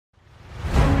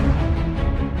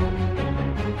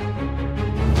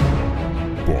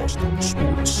Boston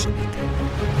Sports Syndicate.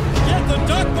 Get the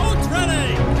duck boats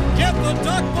ready! Get the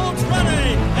duck boats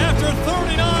ready! After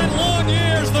 39 long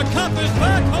years, the Cup is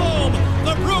back home!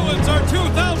 The Bruins are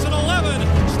 2011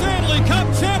 Stanley Cup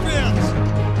champions!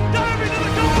 Diving to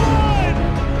the goal line!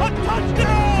 A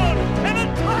touchdown! And a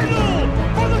title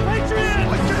for the Patriots!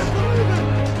 I can't believe it!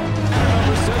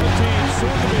 Number 17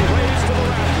 soon to be raised to the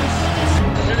Raptors.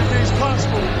 Anything's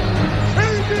possible!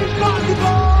 Anything's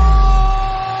possible!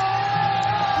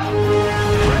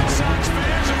 Red Sox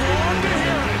fans have longed to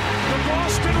hear it. The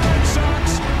Boston Red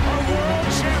Sox are world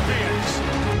champions.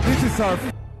 This is our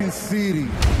f***ing city.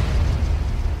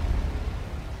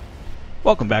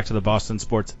 Welcome back to the Boston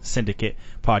Sports Syndicate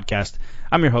podcast.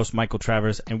 I'm your host, Michael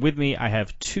Travers, and with me I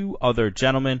have two other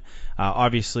gentlemen.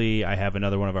 Obviously, I have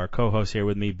another one of our co-hosts here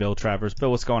with me, Bill Travers.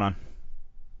 Bill, what's going on?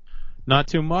 Not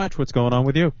too much. What's going on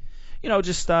with you? You know,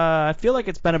 just I feel like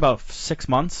it's been about 6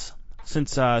 months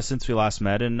since we last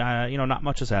met, and not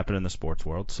much has happened in the sports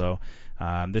world. So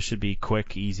this should be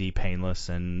quick, easy, painless,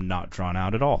 and not drawn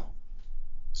out at all.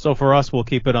 So for us, we'll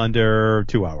keep it under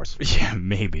 2 hours. Yeah,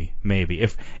 maybe,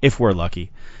 if we're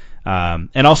lucky.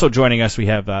 And also joining us, we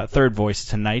have third voice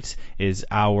tonight is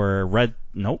our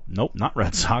not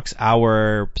Red Sox,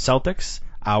 our Celtics,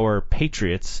 our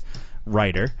Patriots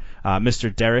writer,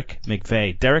 Mr. Derek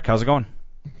McVeigh. Derek, how's it going?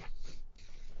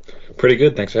 Pretty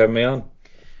good. Thanks for having me on.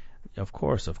 Of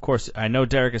course. I know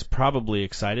Derek is probably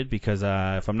excited because,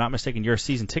 if I'm not mistaken, you're a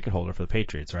season ticket holder for the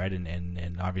Patriots, right?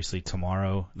 And obviously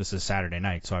tomorrow, this is Saturday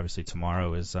night, so obviously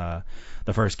tomorrow is the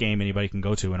first game anybody can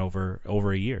go to in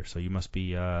over a year. So you must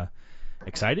be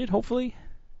excited, hopefully.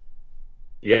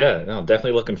 Yeah, no,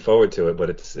 definitely looking forward to it, but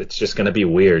it's just going to be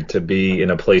weird to be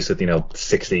in a place with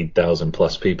 60,000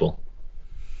 plus people.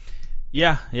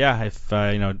 Yeah. If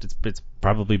it's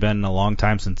probably been a long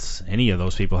time since any of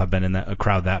those people have been in a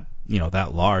crowd that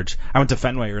large. I went to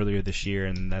Fenway earlier this year,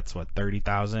 and that's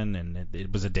 30,000, and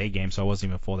it was a day game, so it wasn't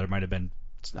even full. There might have been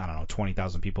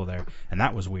 20,000 people there, and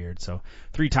that was weird. So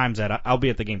 3 times that. I'll be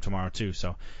at the game tomorrow too.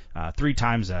 So 3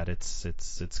 times that.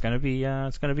 It's gonna be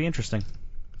interesting,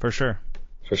 for sure.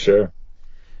 For sure.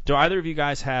 Do either of you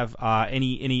guys have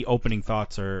any opening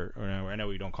thoughts, or I know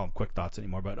we don't call them quick thoughts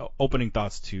anymore, but opening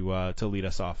thoughts to lead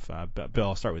us off? Bill,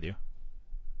 I'll start with you.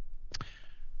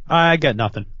 I got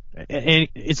nothing. And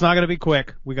it's not going to be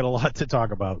quick. We got a lot to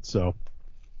talk about, so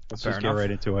let's just get right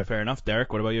into it. Fair enough.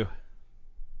 Derek, what about you?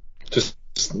 Just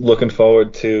looking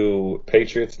forward to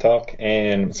Patriots talk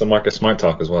and some Marcus Smart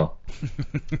talk as well.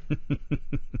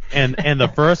 and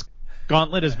the first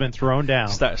gauntlet has been thrown down.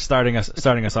 Starting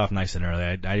us off nice and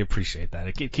early. I appreciate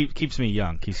that. It keeps me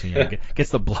young. Gets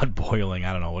the blood boiling.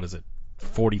 I don't know, what is it?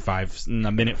 45,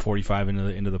 a minute 45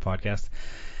 into the podcast.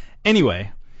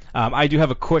 Anyway, I do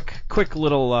have a quick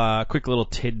little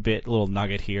tidbit, little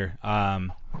nugget here.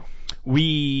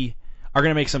 We are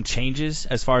going to make some changes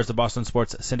as far as the Boston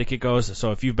Sports Syndicate goes.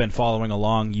 So if you've been following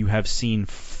along, you have seen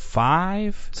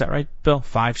 5. Is that right, Bill?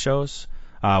 5 shows.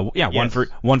 Yes.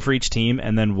 one for each team,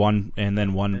 and then one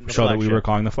show that we were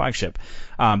calling the flagship.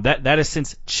 That has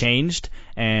since changed,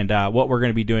 and what we're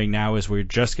going to be doing now is we're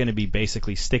just going to be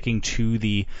basically sticking to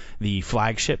the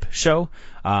flagship show,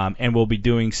 and we'll be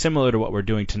doing similar to what we're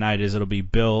doing tonight. Is it'll be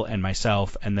Bill and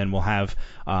myself, and then we'll have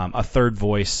a third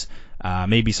voice.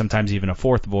 Maybe sometimes even a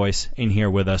fourth voice in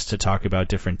here with us to talk about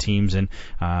different teams, and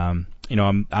I'm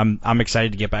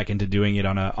excited to get back into doing it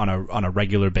on a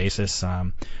regular basis,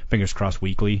 fingers crossed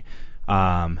weekly,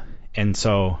 and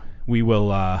so we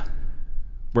will.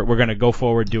 We're going to go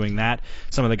forward doing that.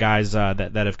 Some of the guys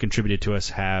that have contributed to us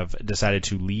have decided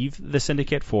to leave the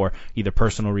syndicate for either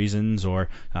personal reasons or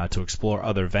to explore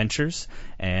other ventures.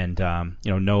 And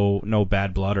no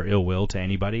bad blood or ill will to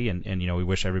anybody. And we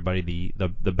wish everybody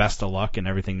the best of luck in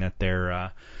everything that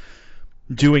they're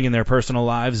doing in their personal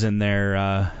lives and their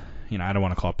I don't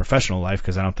want to call it professional life,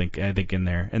 because I think in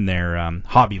their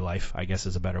hobby life, I guess,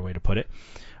 is a better way to put it.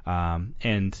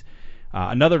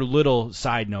 Another little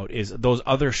side note is those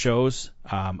other shows,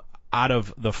 out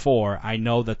of the 4, I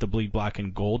know that the Bleed Black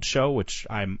and Gold show, which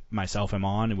I myself am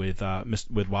on with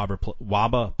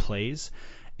Waba Plays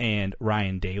and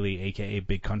Ryan Daly, aka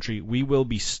Big Country, we will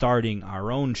be starting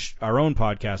our own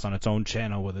podcast on its own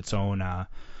channel with its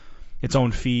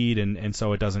own feed, and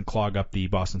so it doesn't clog up the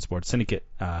Boston Sports Syndicate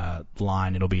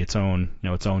line. It'll be its own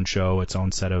show, its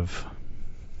own set of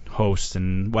hosts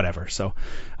and whatever. So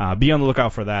be on the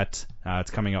lookout for that.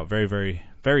 It's coming out very, very,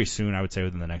 very soon, I would say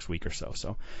within the next week or so.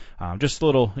 So just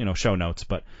little show notes.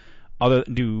 But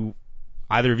do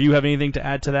either of you have anything to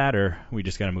add to that, or we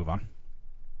just got to move on?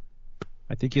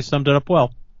 I think you summed it up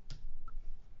well.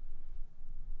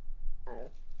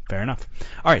 Fair enough.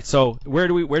 All right, so where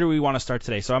do we want to start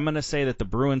today? So I'm going to say that the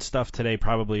Bruins stuff today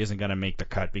probably isn't going to make the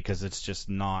cut because it's just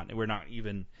not. We're not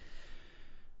even.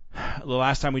 The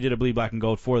last time we did a Bleed Black and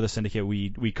Gold for the Syndicate,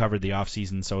 we covered the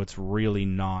offseason, so it's really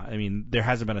not. I mean, there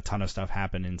hasn't been a ton of stuff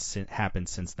happened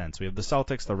since then. So we have the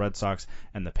Celtics, the Red Sox,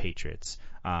 and the Patriots.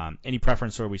 Any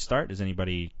preference where we start? Does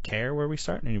anybody care where we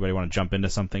start? Anybody want to jump into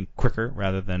something quicker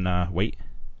rather than wait?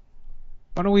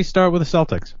 Why don't we start with the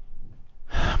Celtics?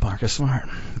 Marcus Smart.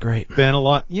 Great. Been a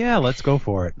lot. Yeah, let's go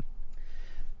for it.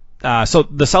 So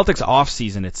the Celtics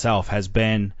offseason itself has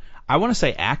been, I want to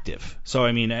say, active. So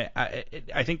I mean,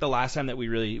 I think the last time that we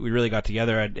really got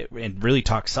together and really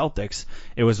talked Celtics,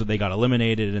 it was when they got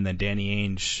eliminated, and then Danny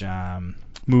Ainge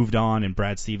moved on, and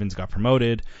Brad Stevens got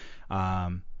promoted. I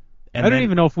don't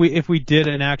even know if we did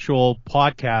an actual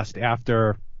podcast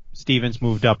after Stevens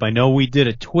moved up. I know we did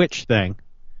a Twitch thing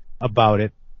about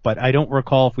it, but I don't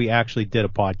recall if we actually did a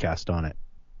podcast on it.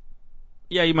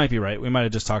 Yeah, you might be right. We might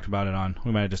have just talked about it on.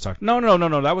 We might have just talked. No.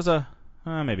 That was a.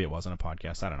 Maybe it wasn't a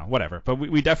podcast. I don't know. Whatever. But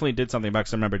we definitely did something about.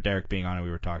 Because I remember Derek being on and we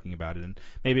were talking about it, and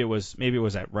maybe it was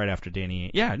right after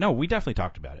Danny. Yeah, no, we definitely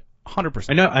talked about it.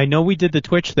 100%. I know. We did the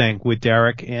Twitch thing with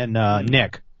Derek and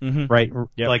Nick. Mm-hmm. Right.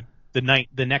 Yep. Like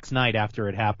the next night after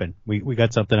it happened, we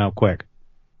got something out quick.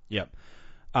 Yep.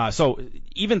 So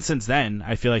even since then,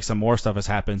 I feel like some more stuff has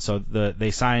happened. So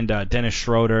they signed Dennis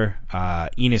Schroeder,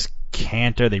 Enes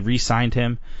Kanter. They re-signed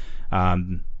him.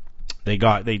 They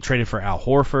traded for Al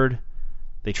Horford.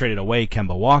 They traded away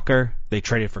Kemba Walker. They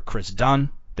traded for Chris Dunn.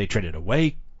 They traded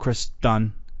away Chris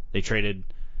Dunn. They traded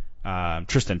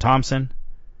Tristan Thompson.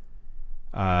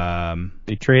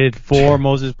 They traded for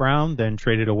Moses Brown, then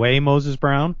traded away Moses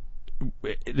Brown.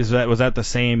 Was that the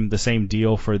same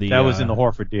deal for the? That was in the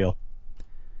Horford deal.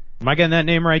 Am I getting that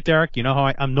name right, Derek? You know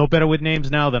how I'm no better with names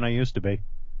now than I used to be.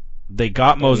 They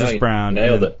got Moses Brown.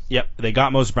 Nailed it. Yep, they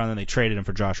got Moses Brown, and they traded him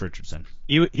for Josh Richardson.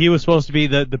 He was supposed to be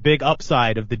the big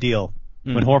upside of the deal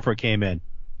when Horford came in,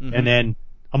 and then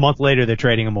a month later they're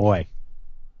trading him away.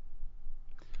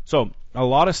 So a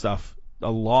lot of stuff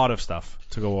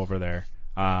to go over there.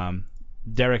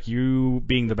 Derek, you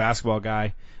being the basketball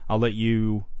guy, I'll let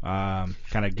you kind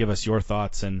of give us your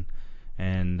thoughts and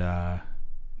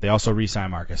they also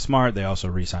re-signed Marcus Smart. They also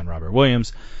re-signed Robert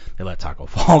Williams. They let Taco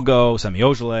Fall go, Semi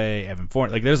Ojeleye, Evan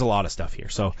Fournier. Like, there's a lot of stuff here.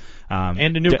 So,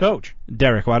 and a new coach.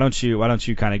 Derek, why don't you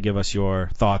kind of give us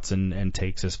your thoughts and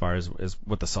takes as far as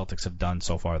what the Celtics have done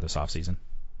so far this offseason?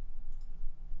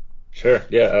 Sure.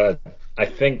 Yeah. I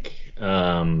think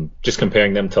just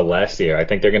comparing them to last year, I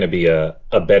think they're going to be a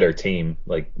better team.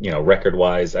 Like,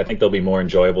 record-wise, I think they'll be more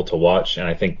enjoyable to watch, and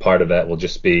I think part of that will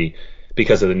just be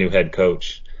because of the new head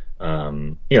coach.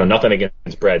 Nothing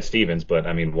against Brad Stevens, but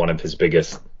I mean, one of his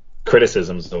biggest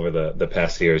criticisms over the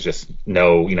past year is just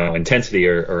no intensity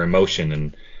or emotion,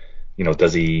 and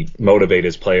does he motivate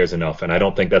his players enough? And I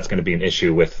don't think that's going to be an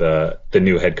issue with the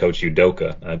new head coach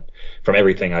Udoka. From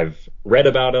everything I've read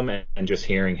about him and just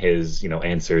hearing his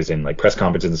answers in like press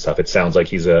conferences and stuff, it sounds like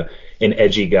he's an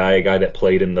edgy guy, a guy that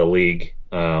played in the league,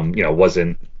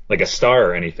 wasn't like a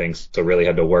star or anything, so really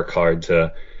had to work hard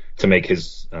to make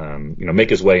his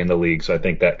way in the league. So I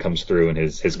think that comes through in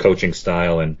his coaching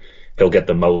style, and he'll get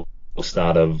the most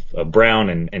out of Brown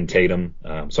and Tatum.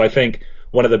 So I think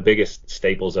one of the biggest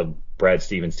staples of Brad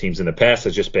Stevens' teams in the past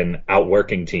has just been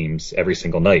outworking teams every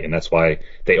single night, and that's why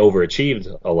they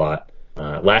overachieved a lot.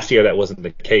 Last year that wasn't the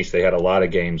case. They had a lot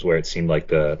of games where it seemed like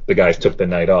the guys took the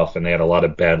night off, and they had a lot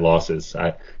of bad losses.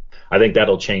 I think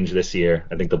that'll change this year.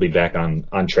 I think they'll be back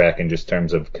on track in just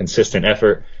terms of consistent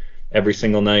effort every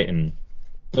single night. And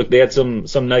look, they had some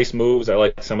nice moves. I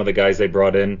like some of the guys they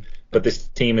brought in, but this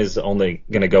team is only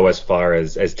going to go as far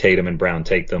as Tatum and Brown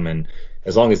take them. And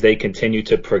as long as they continue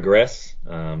to progress,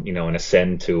 and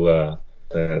ascend to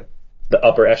the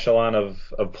upper echelon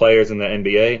of players in the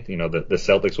NBA, the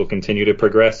Celtics will continue to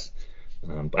progress.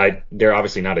 They're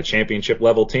obviously not a championship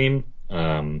level team,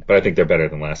 but I think they're better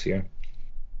than last year.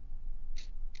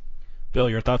 Bill,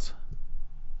 your thoughts?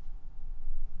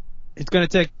 It's going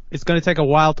to take a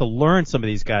while to learn some of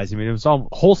these guys. I mean, it was all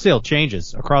wholesale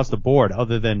changes across the board,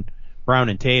 other than Brown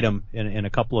and Tatum and a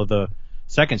couple of the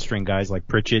second string guys like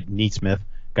Pritchett, Neesmith,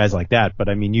 guys like that. But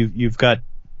I mean, you've got,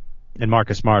 and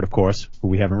Marcus Smart, of course, who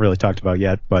we haven't really talked about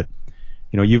yet. But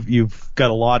you've got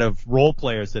a lot of role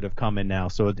players that have come in now,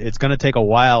 so it's going to take a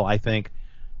while, I think,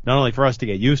 not only for us to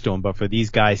get used to them, but for these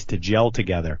guys to gel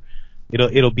together.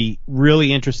 It'll be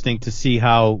really interesting to see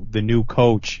how the new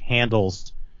coach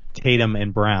handles Tatum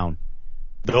and Brown.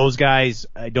 Those guys,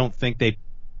 I don't think they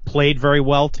played very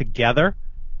well together.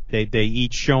 They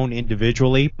each shown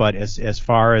individually, but as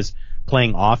far as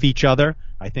playing off each other,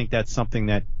 I think that's something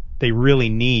that they really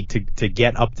need to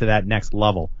get up to that next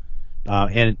level.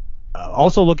 And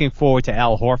also looking forward to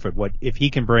Al Horford, what if he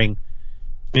can bring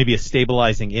maybe a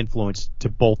stabilizing influence to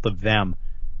both of them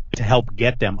to help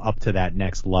get them up to that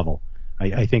next level.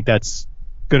 I think that's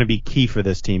going to be key for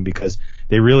this team because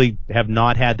they really have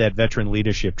not had that veteran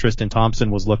leadership. Tristan Thompson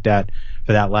was looked at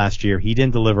for that last year. He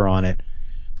didn't deliver on it.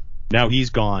 Now he's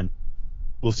gone.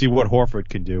 We'll see what Horford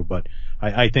can do, but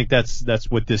I think that's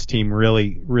what this team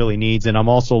really, really needs. And I'm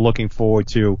also looking forward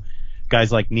to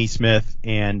guys like Neesmith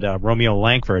and Romeo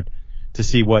Langford to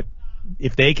see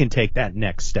if they can take that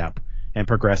next step and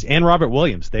progress. And Robert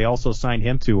Williams, they also signed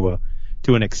him to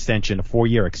an extension, a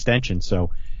 4-year extension.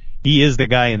 So he is the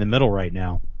guy in the middle right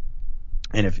now.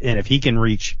 And if he can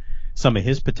reach some of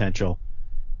his potential,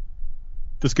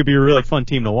 this could be a really fun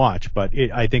team to watch. But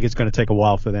I think it's going to take a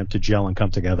while for them to gel and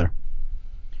come together.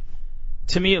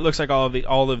 To me, it looks like all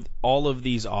of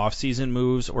these offseason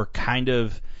moves were kind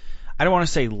of, I don't want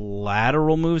to say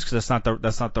lateral moves because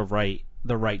that's not the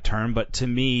right term. But to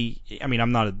me, I mean,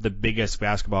 I'm not the biggest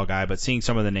basketball guy, but seeing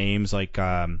some of the names like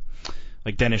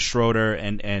Dennis Schroeder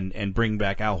and bring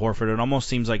back Al Horford, it almost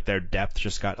seems like their depth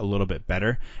just got a little bit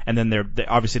better. And then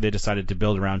obviously they decided to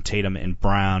build around Tatum and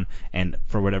Brown and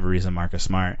for whatever reason Marcus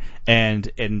Smart. And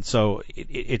so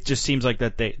it just seems like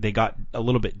that they got a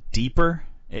little bit deeper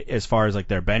as far as like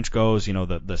their bench goes. You know,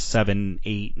 the 7,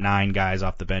 8, 9 guys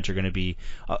off the bench are going to be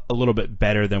a little bit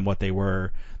better than what they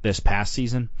were this past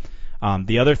season.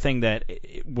 The other thing that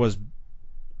was,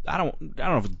 I don't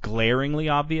know if it's glaringly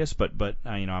obvious, but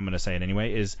I'm going to say it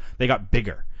anyway, is they got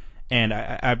bigger. And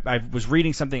I was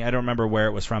reading something, I don't remember where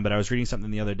it was from, but I was reading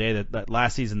something the other day that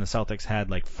last season the Celtics had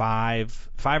like five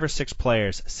or six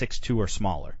players 6'2" or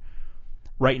smaller.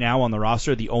 Right now on the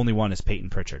roster, the only one is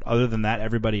Peyton Pritchard. Other than that,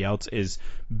 everybody else is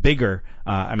bigger.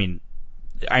 I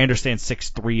understand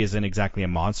 6'3" isn't exactly a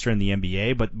monster in the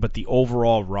NBA, but the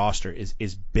overall roster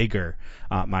is bigger,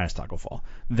 minus Taco Fall,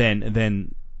 than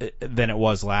it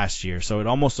was last year. So it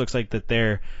almost looks like that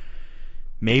they're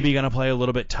maybe going to play a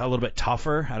little bit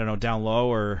tougher. I don't know, down low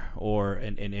or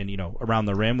around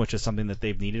the rim, which is something that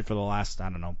they've needed for the last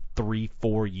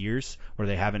 3-4 years, where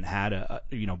they haven't had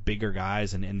bigger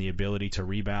guys and the ability to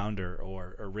rebound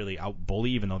or really out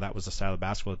bully, even though that was the style of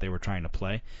basketball that they were trying to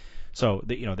play. So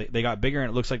they got bigger,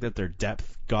 and it looks like that their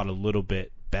depth got a little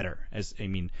bit better. As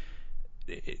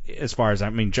far as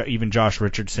even Josh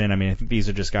Richardson, I think these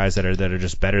are just guys that are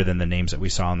just better than the names that we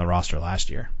saw on the roster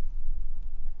last year.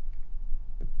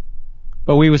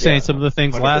 But we were saying some of the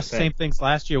things 100%. same things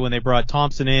last year when they brought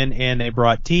Thompson in and they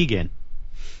brought Teague in.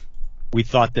 We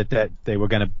thought that they were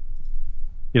going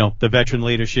to, the veteran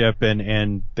leadership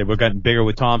and they were getting bigger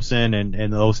with Thompson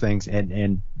and those things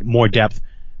and more depth,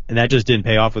 and that just didn't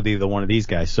pay off with either one of these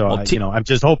guys. So I'm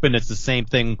just hoping it's the same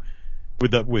thing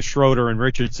with Schroeder and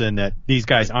Richardson, that these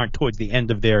guys aren't towards the end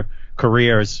of their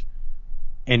careers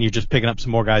and you're just picking up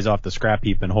some more guys off the scrap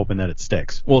heap and hoping that it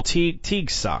sticks. Well,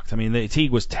 Teague sucked. Teague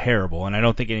was terrible, and I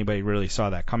don't think anybody really saw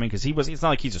that coming because it's not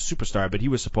like he's a superstar, but he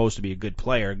was supposed to be a good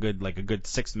player, a good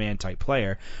sixth-man type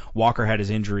player. Walker had his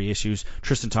injury issues.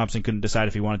 Tristan Thompson couldn't decide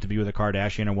if he wanted to be with a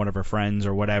Kardashian or one of her friends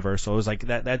or whatever. So it was like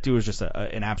that dude was just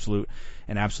an absolute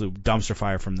dumpster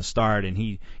fire from the start. And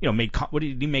he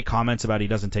made comments about he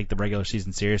doesn't take the regular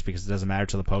season serious because it doesn't matter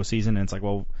to the postseason. And it's like,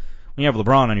 well, when you have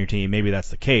LeBron on your team, maybe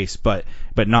that's the case, but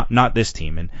not this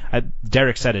team. And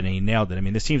Derek said it, and he nailed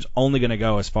it. This team's only going to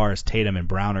go as far as Tatum and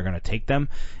Brown are going to take them.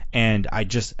 And are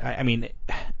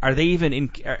they even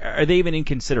in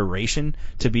consideration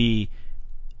to be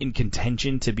in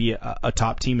contention to be a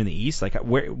top team in the East? Like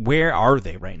where are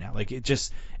they right now? Like it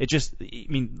just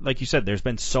like you said, there's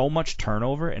been so much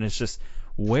turnover, and it's just.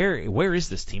 Where is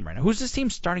this team right now? Who's this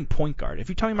team's starting point guard? If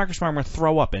you tell me Marcus Smart, I'm going to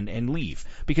throw up and leave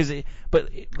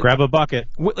grab a bucket.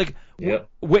 Where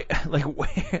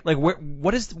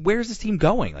is this team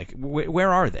going? Like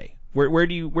where are they? Where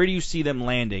do you see them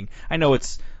landing? I know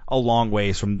it's a long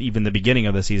ways from even the beginning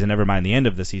of the season, never mind the end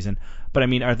of the season. But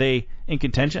are they in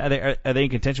contention? Are they in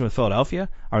contention with Philadelphia?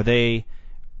 Are they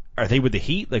with the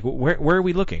Heat? Like where are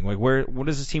we looking? Like what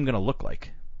is this team going to look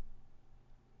like?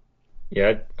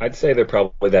 Yeah, I'd say they're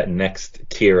probably that next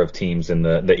tier of teams in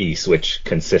the East, which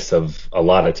consists of a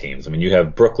lot of teams. You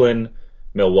have Brooklyn,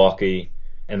 Milwaukee,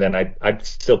 and then I'd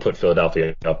still put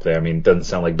Philadelphia up there. It doesn't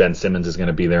sound like Ben Simmons is going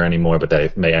to be there anymore, but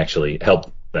that may actually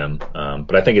help them.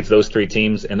 But I think it's those three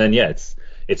teams, and then it's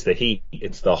the Heat,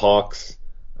 it's the Hawks.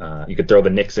 You could throw the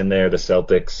Knicks in there, the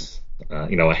Celtics.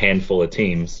 A handful of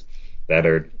teams that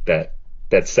are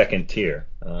that second tier.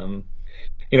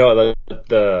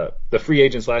 The free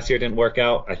agents last year didn't work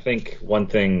out. I think one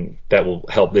thing that will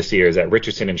help this year is that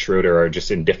Richardson and Schroeder are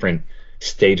just in different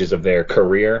stages of their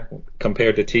career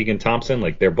compared to Teague and Thompson.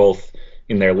 Like they're both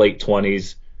in their late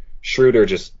 20s. Schroeder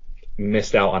just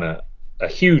missed out on a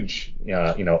huge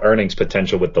earnings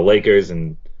potential with the Lakers,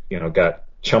 and got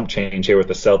chump change here with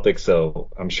the Celtics. So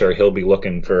I'm sure he'll be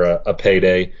looking for a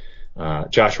payday.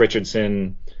 Josh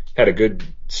Richardson had a good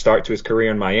start to his career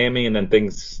in Miami, and then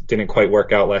things didn't quite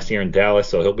work out last year in Dallas.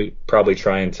 So he'll be probably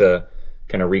trying to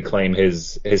kind of reclaim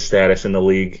his status in the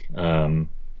league. And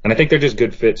I think they're just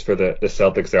good fits for the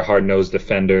Celtics. They're hard-nosed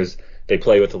defenders. They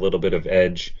play with a little bit of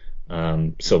edge.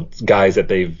 So guys that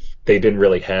they didn't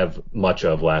really have much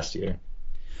of last year.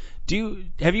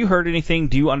 Have you heard anything?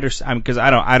 Do you understand? Because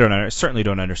I certainly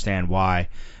don't understand why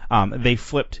they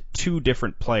flipped two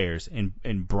different players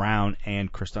in Brown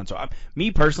and Chris Dunn. So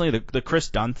me personally, the Chris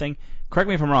Dunn thing, correct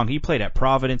me if I'm wrong, he played at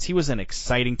Providence. He was an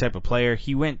exciting type of player.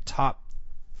 He went top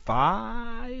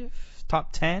 5,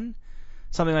 top 10,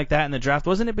 something like that in the draft.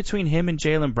 Wasn't it between him and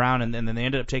Jaylen Brown, and then they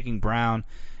ended up taking Brown,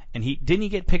 and he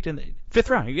get picked in the 5th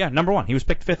round? Yeah, number 1. He was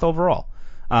picked 5th overall.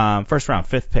 First round,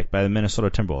 5th pick by the Minnesota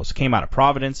Timberwolves. Came out of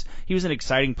Providence. He was an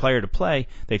exciting player to play.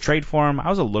 They trade for him. I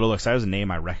was a little excited. It was a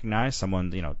name I recognized.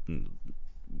 Someone,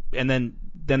 and then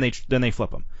they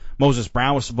flip him. Moses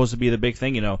Brown was supposed to be the big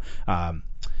thing. He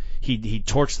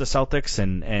torched the Celtics,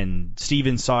 and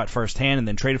Stevens saw it firsthand, and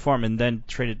then traded for him, and then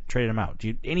traded him out. Do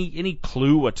you any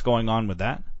clue what's going on with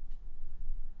that?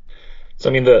 So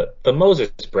I mean, the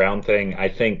Moses Brown thing, I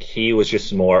think he was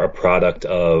just more a product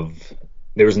of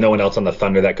there was no one else on the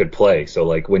Thunder that could play. So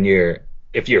like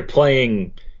if you're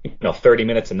playing 30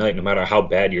 minutes a night, no matter how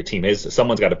bad your team is,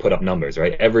 someone's got to put up numbers,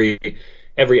 right? Every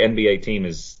NBA team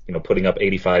is putting up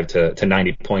 85 to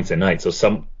 90 points a night. So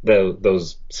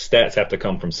those stats have to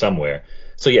come from somewhere.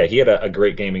 So yeah, he had a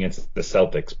great game against the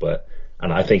Celtics, but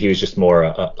I think he was just more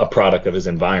a product of his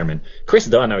environment. Chris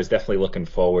Dunn, I was definitely looking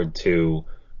forward to.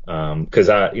 Because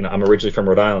I'm originally from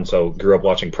Rhode Island, so grew up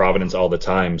watching Providence all the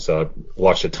time. So I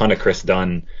watched a ton of Chris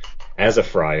Dunn as a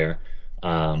Friar,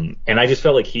 and I just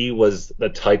felt like he was the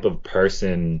type of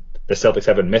person the Celtics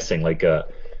have been missing, like a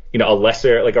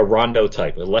lesser, like a Rondo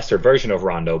type, a lesser version of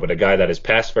Rondo, but a guy that is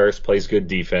pass first, plays good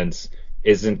defense,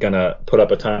 isn't gonna put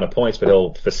up a ton of points, but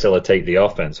he'll facilitate the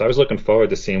offense. So I was looking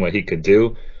forward to seeing what he could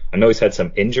do. I know he's had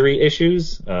some injury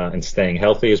issues, and staying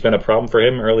healthy has been a problem for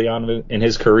him early on in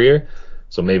his career.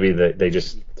 So maybe they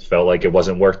just felt like it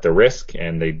wasn't worth the risk,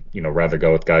 and they rather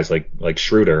go with guys like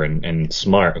Schroeder and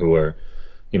Smart, who are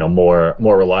more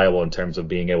reliable in terms of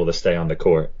being able to stay on the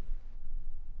court.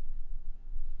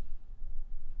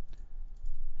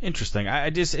 Interesting.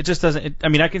 It just doesn't. I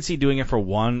mean, I can see doing it for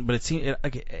one, but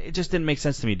it just didn't make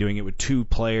sense to me doing it with two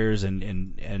players,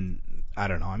 and I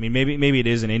don't know. I mean, maybe it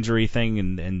is an injury thing,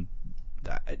 and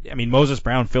I mean, Moses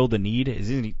Brown filled the need.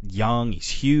 He's young, he's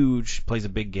huge, plays a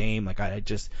big game.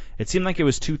 It seemed like it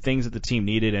was two things that the team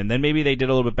needed, and then maybe they did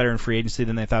a little bit better in free agency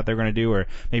than they thought they were going to do, or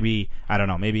maybe I don't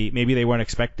know. Maybe they weren't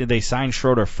expected. Did they sign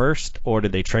Schroeder first, or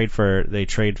did they trade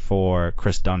for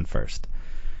Chris Dunn first?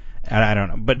 I don't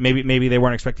know, but maybe they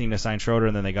weren't expecting to sign Schroeder,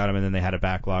 and then they got him, and then they had a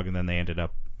backlog, and then they ended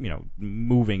up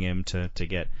moving him to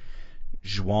get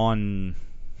Juan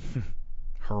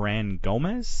Hernan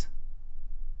Gomez.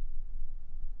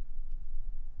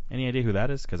 Any idea who that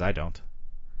is? Because I don't.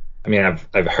 I mean,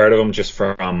 I've heard of him just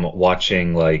from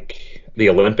watching like the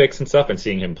Olympics and stuff, and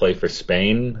seeing him play for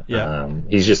Spain. Yeah.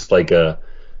 He's just like a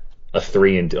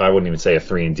 3-and-D. I wouldn't even say a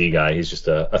 3-and-D guy. He's just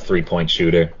a 3-point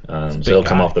shooter. So he'll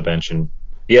come off the bench, and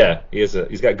yeah, he's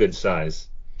got good size.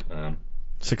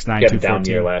 6'9", he had a down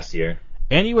year last year,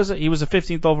 and he was a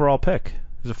 15th overall pick.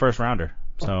 He was a first rounder.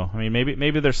 So I mean,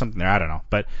 maybe there's something there. I don't know,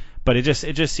 but it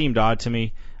just seemed odd to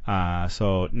me.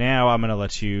 So now I'm going to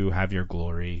let you have your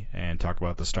glory and talk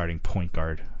about the starting point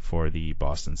guard for the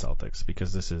Boston Celtics,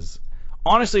 because this is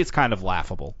honestly, it's kind of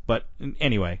laughable. But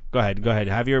anyway, go ahead.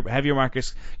 Have your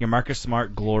Marcus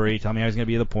Smart glory. Tell me how he's going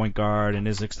to be the point guard and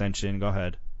his extension. Go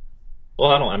ahead.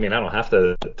 Well, I don't have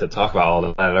to talk about all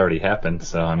that. It already happened.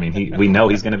 So I mean, we know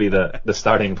he's going to be the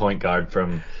starting point guard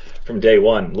from day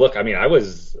one. Look, I mean, I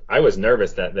was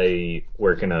nervous that they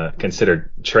were going to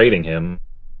consider trading him,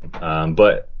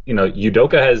 but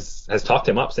Udoka has talked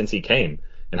him up since he came,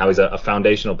 and how he's a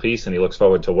foundational piece, and he looks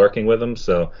forward to working with him.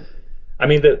 So, I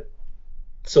mean,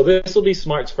 so this will be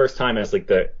Smart's first time as like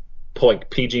the point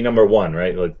PG number one,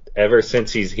 right? Like ever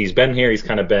since he's been here, he's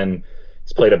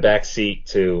played a backseat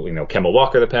to Kemba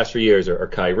Walker the past few years, or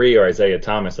Kyrie or Isaiah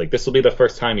Thomas. Like this will be the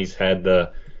first time he's had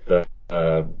the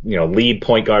lead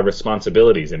point guard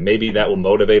responsibilities, and maybe that will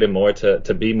motivate him more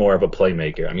to be more of a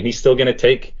playmaker. I mean, he's still going to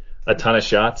take a ton of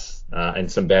shots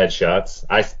and some bad shots.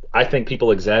 I think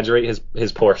people exaggerate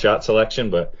his poor shot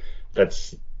selection, but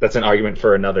that's an argument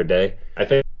for another day. I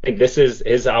think think this is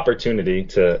his opportunity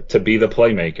to be the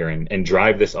playmaker and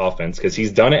drive this offense, because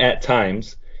he's done it at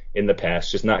times in the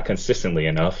past, just not consistently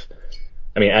enough.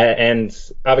 I mean, and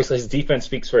obviously his defense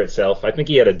speaks for itself. I think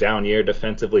he had a down year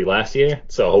defensively last year,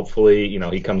 so hopefully,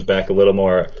 he comes back a little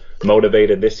more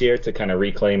motivated this year to kind of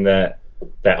reclaim that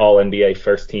All-NBA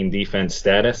first-team defense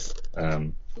status.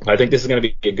 I think this is going to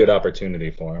be a good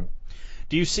opportunity for him.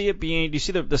 Do you see the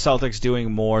Celtics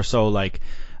doing more so like,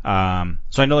 so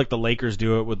I know like the Lakers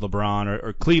do it with LeBron,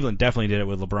 or Cleveland definitely did it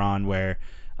with LeBron, where,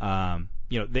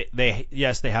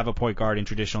 they have a point guard, and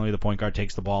traditionally the point guard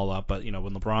takes the ball up, but when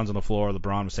LeBron's on the floor,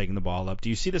 LeBron was taking the ball up. Do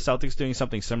you see the Celtics doing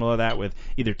something similar to that with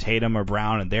either Tatum or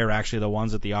Brown, and they're actually the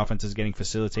ones that the offense is getting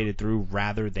facilitated through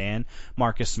rather than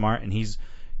Marcus Smart? And he's,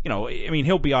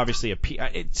 he'll be obviously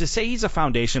to say he's a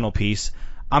foundational piece.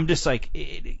 I'm just like,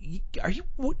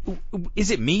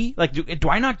 is it me? Like, do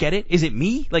I not get it? Is it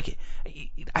me? Like,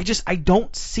 I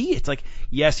don't see it. Like,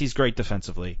 yes, he's great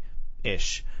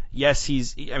defensively-ish. Yes,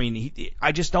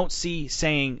 I just don't see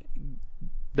saying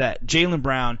that Jaylen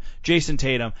Brown, Jason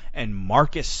Tatum, and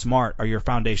Marcus Smart are your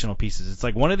foundational pieces. It's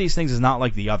like one of these things is not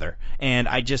like the other. And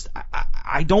I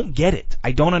don't get it.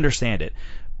 I don't understand it.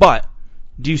 But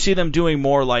do you see them doing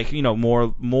more like,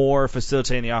 more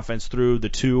facilitating the offense through the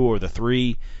 2 or the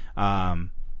 3, and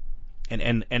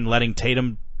letting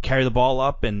Tatum carry the ball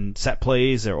up and set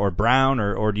plays, or Brown,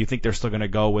 or do you think they're still going to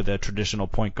go with a traditional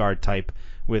point guard type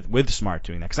with Smart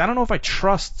doing that? Because I don't know if I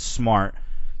trust Smart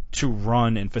to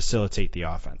run and facilitate the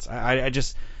offense. I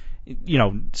just,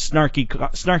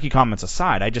 snarky comments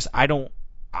aside, I don't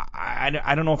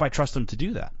know if I trust him to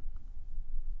do that.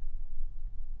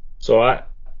 So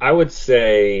I would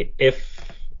say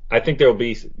I think there will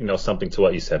be, something to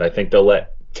what you said. I think they'll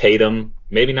let Tatum,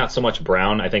 maybe not so much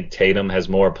Brown. I think Tatum has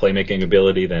more playmaking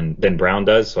ability than Brown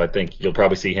does. So I think you'll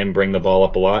probably see him bring the ball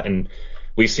up a lot. And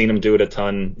we've seen him do it a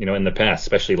ton, in the past,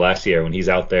 especially last year when he's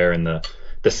out there in the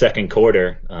second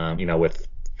quarter, with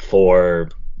four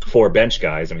bench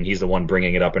guys. I mean, he's the one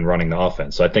bringing it up and running the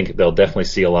offense. So I think they'll definitely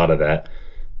see a lot of that.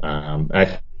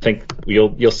 I think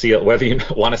you'll see it, whether you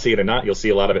want to see it or not. You'll see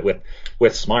a lot of it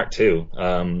with Smart too.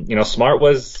 Smart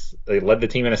led the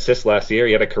team in assists last year.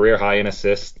 He had a career high in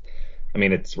assists. I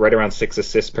mean, it's right around 6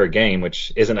 assists per game,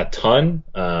 which isn't a ton.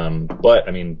 But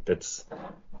I mean,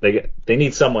 they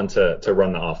need someone to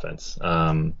run the offense.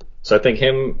 So I think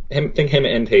him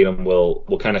and Tatum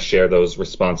will kind of share those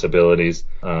responsibilities.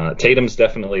 Tatum's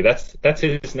definitely that's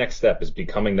his next step, is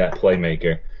becoming that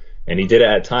playmaker, and he did it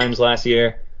at times last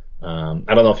year. I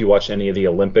don't know if you watched any of the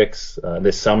Olympics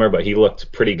this summer, but he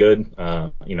looked pretty good,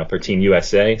 for Team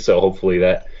USA. So hopefully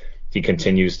that he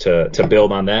continues to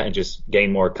build on that and just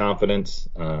gain more confidence.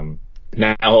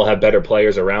 Now he'll have better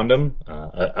players around him,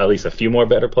 at least a few more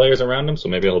better players around him. So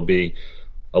maybe he'll be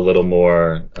a little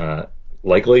more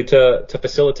likely to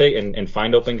facilitate and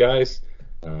find open guys.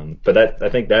 But I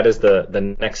think that is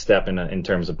the next step in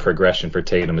terms of progression for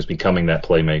Tatum, is becoming that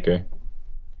playmaker.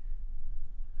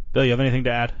 Bill, you have anything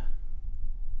to add?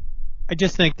 I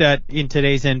just think that in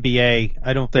today's NBA,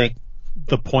 I don't think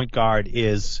the point guard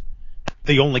is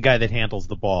the only guy that handles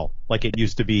the ball like it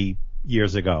used to be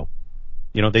years ago.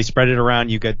 They spread it around.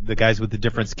 You got the guys with the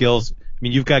different skills. I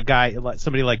mean, you've got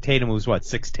somebody like Tatum who's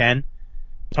 6'10",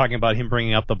 talking about him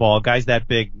bringing up the ball. Guys that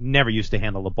big never used to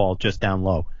handle the ball just down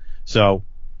low. So,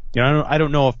 I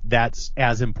don't know if that's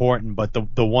as important, but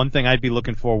the one thing I'd be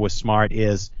looking for with Smart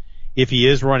is, if he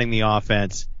is running the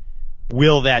offense,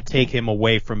 will that take him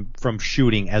away from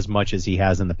shooting as much as he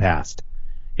has in the past?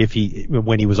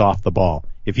 When he was off the ball,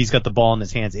 if he's got the ball in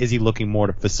his hands, is he looking more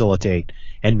to facilitate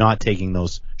and not taking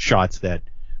those shots that,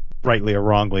 rightly or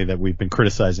wrongly, that we've been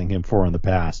criticizing him for in the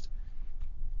past?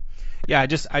 Yeah, I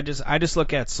just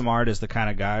look at Smart as the kind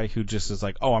of guy who just is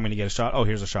like, oh, I'm going to get a shot. Oh,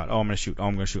 here's a shot. Oh, I'm going to shoot. Oh,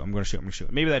 I'm going to shoot. I'm going to shoot. I'm going to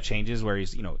shoot. Maybe that changes where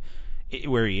he's,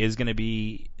 where he is going to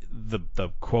be the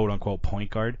quote unquote point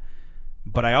guard.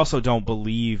 But I also don't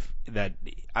believe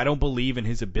in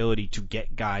his ability to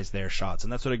get guys their shots,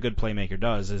 and that's what a good playmaker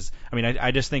does.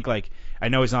 I just think, I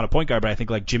know he's not a point guard, but I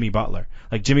think like Jimmy Butler.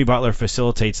 Like Jimmy Butler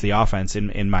facilitates the offense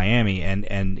in Miami,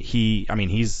 and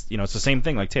he's it's the same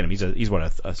thing like Tatum. He's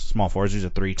a small forward, he's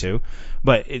a 3-2,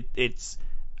 but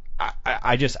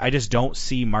I just don't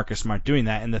see Marcus Smart doing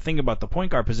that. And the thing about the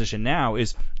point guard position now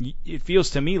is, it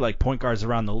feels to me like point guards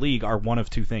around the league are one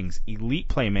of two things: elite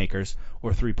playmakers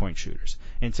or 3-point shooters.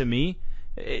 And to me,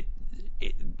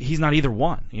 he's not either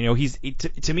one.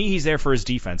 To me, he's there for his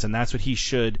defense, and that's what he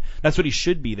should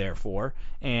be there for.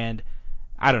 And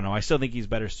I don't know. I still think he's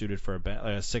better suited for a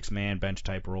 6-man bench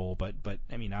type role. But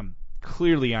I'm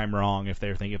clearly wrong if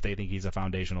they think he's a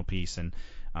foundational piece. And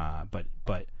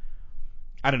but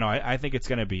I don't know. I think it's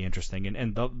going to be interesting.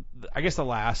 And I guess the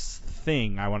last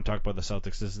thing I want to talk about the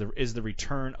Celtics is the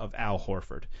return of Al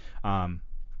Horford.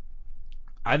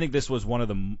 I think this was one of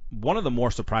the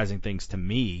more surprising things to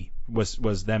me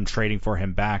was them trading for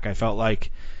him back. I felt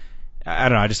like, I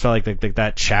don't know, I just felt like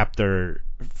that chapter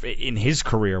in his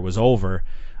career was over.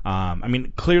 I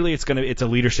mean, clearly it's a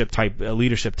leadership type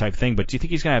thing, but do you think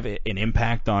he's going to have an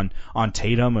impact on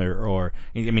Tatum or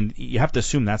I mean, you have to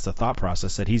assume that's the thought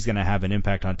process, that he's going to have an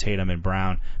impact on Tatum and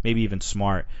Brown, maybe even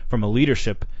Smart from a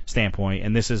leadership standpoint,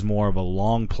 and this is more of a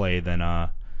long play than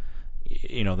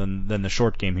the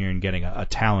short game here and getting a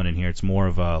talent in here. It's more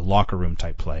of a locker room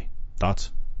type play. Thoughts?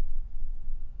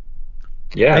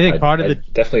 Yeah, I think I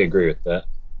definitely agree with that.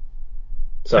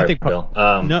 Sorry, Bill.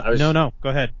 No, go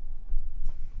ahead.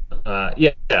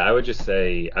 Yeah, I would just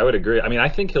say I would agree. I mean, I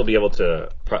think he'll be able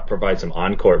to provide some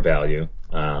on-court value,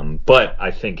 but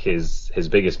I think his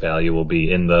biggest value will be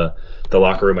in the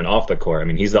locker room and off the court. I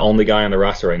mean, he's the only guy on the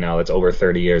roster right now that's over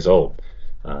 30 years old,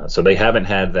 so they haven't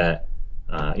had that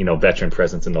veteran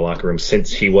presence in the locker room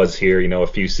since he was here, a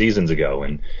few seasons ago.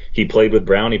 And he played with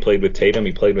Brown, he played with Tatum,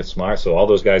 he played with Smart, so all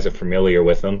those guys are familiar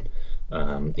with him.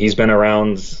 He's been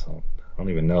around, I don't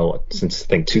even know, since I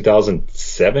think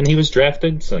 2007 he was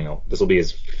drafted. So, this will be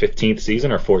his 15th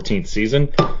season or 14th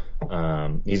season.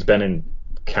 He's been in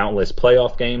countless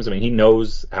playoff games. I mean, he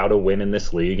knows how to win in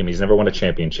this league. I mean, he's never won a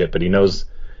championship, but he knows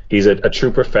he's a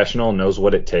true professional, knows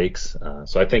what it takes.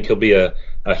 So I think he'll be a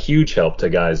huge help to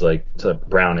guys like to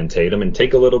Brown and Tatum and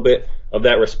take a little bit of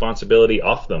that responsibility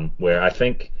off them, where I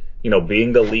think,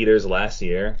 being the leaders last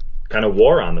year kind of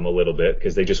wore on them a little bit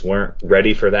because they just weren't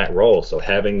ready for that role. So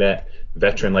having that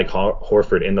veteran like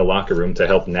Horford in the locker room to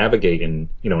help navigate in,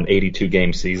 an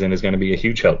 82-game season is going to be a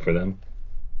huge help for them.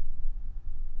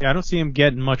 Yeah, I don't see him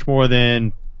getting much more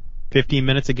than 15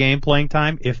 minutes a game playing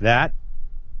time, if that,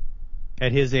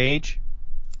 at his age.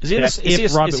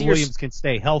 If Robert Williams can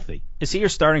stay healthy. Is he your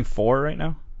starting four right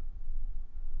now?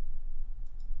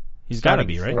 He's got to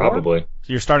be, right? Probably. So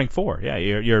you're starting four. Yeah,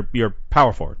 you're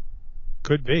power forward.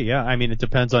 Could be, yeah. I mean, it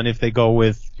depends on if they go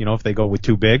with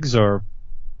two bigs or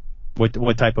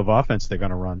what type of offense they're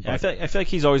going to run. Yeah, I feel like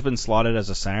he's always been slotted as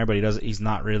a center, but he's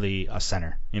not really a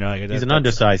center. He's an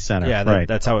undersized center. Yeah, right.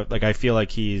 That's how I feel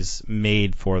like he's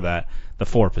made for the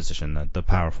four position, the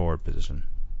power forward position.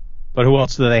 But who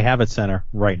else do they have at center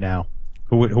right now?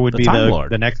 Who would be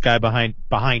the next guy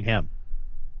behind him?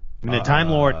 I mean, the Time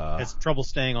Lord has trouble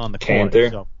staying on the court. Kanter.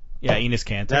 So. Yeah, Enes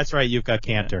Kanter. That's right. You've got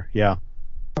Kanter. Yeah.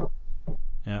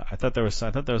 Yeah, I thought there was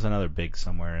another big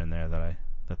somewhere in there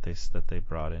that they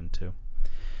brought in too.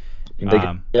 They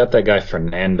got that guy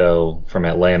Fernando from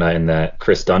Atlanta in that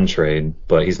Chris Dunn trade,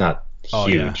 but he's not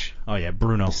huge. Oh yeah,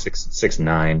 Bruno.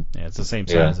 6'9". Yeah, it's the same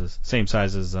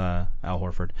size as Al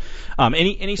Horford.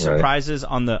 Any surprises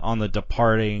on the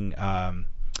departing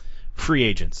free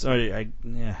agents? I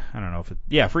don't know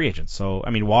if free agents. So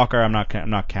I mean, Walker, I'm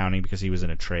not counting because he was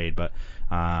in a trade, but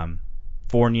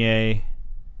Fournier,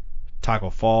 Taco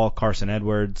Fall, Carson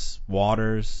Edwards,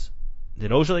 Waters.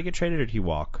 Did Ojeleye get traded or did he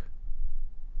walk?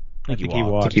 I think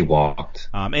he walked.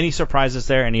 Any surprises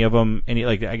there? Any of them?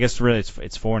 I guess really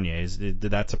it's Fournier. Did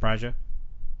that surprise you?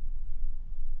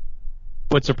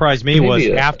 What surprised me was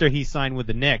after he signed with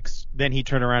the Knicks, then he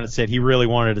turned around and said he really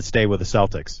wanted to stay with the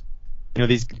Celtics.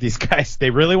 These guys, they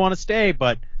really want to stay,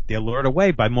 but they're lured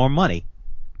away by more money.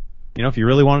 If you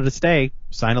really wanted to stay,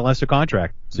 sign a lesser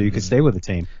contract so you could stay with the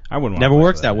team. I wouldn't. Never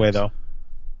works that way though.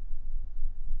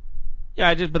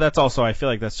 Yeah, but that's also, I feel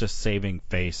like that's just saving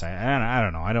face. I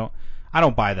don't know. I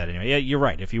don't buy that anyway. Yeah, you're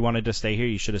right. If you wanted to stay here,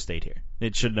 you should have stayed here.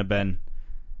 It shouldn't have been.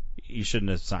 You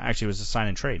shouldn't have signed. Actually, it was a sign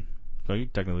and trade, so you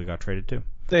technically got traded too.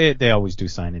 They always do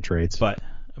sign and trades, but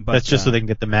that's just so they can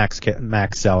get the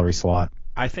max salary slot.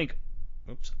 I think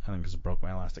this broke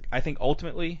my elastic. I think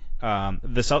ultimately,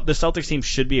 the Celtics team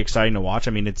should be exciting to watch.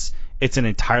 I mean, it's an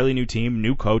entirely new team,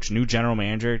 new coach, new general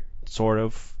manager, sort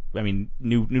of. I mean,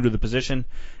 new to the position,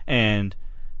 and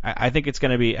I think it's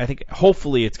going to be. I think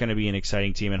hopefully it's going to be an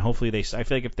exciting team, and hopefully I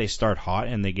feel like if they start hot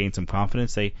and they gain some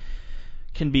confidence, they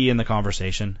can be in the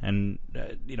conversation. And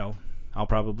I'll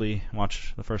probably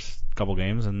watch the first couple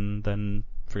games and then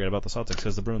forget about the Celtics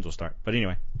because the Bruins will start. But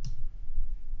anyway,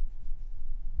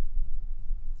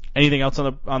 anything else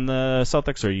on the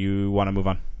Celtics, or you want to move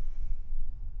on?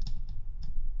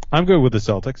 I'm good with the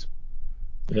Celtics.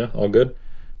 Yeah, all good.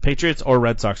 Patriots or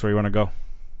Red Sox, where you want to go?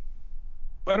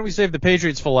 Why don't we save the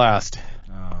Patriots for last?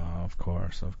 Oh, of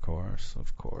course.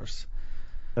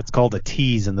 That's called a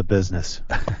tease in the business.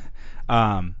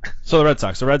 So the Red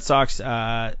Sox. The Red Sox,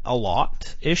 a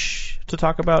lot-ish to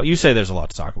talk about. You say there's a lot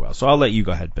to talk about, so I'll let you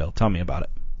go ahead, Bill. Tell me about it.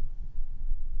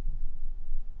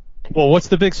 Well, what's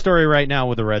the big story right now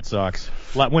with the Red Sox?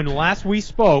 When last we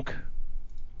spoke,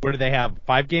 what do they have?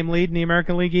 5-game lead in the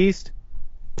American League East?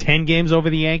 10 games over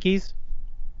the Yankees?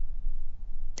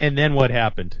 And then what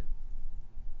happened?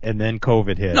 And then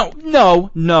COVID hit. No.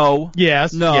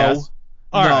 Yes. No. Yes.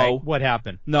 All No. right. What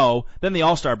happened? No. Then the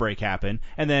All-Star break happened,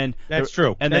 and then That's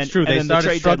true. And That's then, true. and They then started the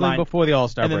trade struggling deadline, before the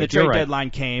All-Star and then break. the trade You're right. deadline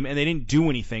came, and they didn't do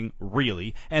anything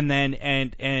really. And then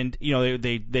and you know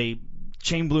they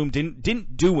Chain Bloom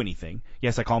didn't do anything.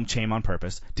 Yes, I call him Chain on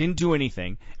purpose. Didn't do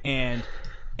anything, and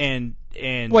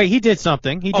Wait, he did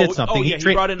something. He did something. Oh, yeah,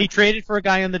 he brought in- he traded for a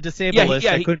guy on the disabled Yeah, list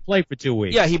that couldn't play for 2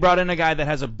 weeks. Yeah, he brought in a guy that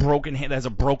has a broken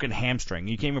hamstring.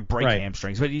 You can't even break Right.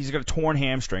 hamstrings, but he's got a torn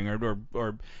hamstring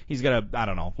or he's got a I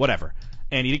don't know, whatever.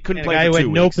 And he couldn't And a play guy for who 2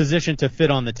 had no weeks. position to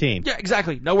fit on the team. Yeah,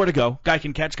 exactly. Nowhere to go. Guy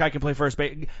can catch. Guy can play first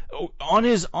base. On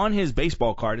his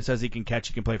baseball card, it says he can catch.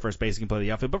 He can play first base. He can play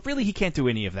the outfield. But really, he can't do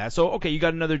any of that. So okay, you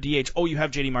got another DH. Oh, you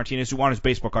have JD Martinez, who on his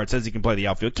baseball card says he can play the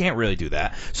outfield. Can't really do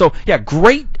that. So yeah,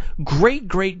 great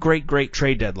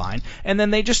trade deadline. And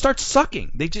then they just start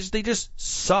sucking. They just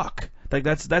suck. Like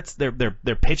that's their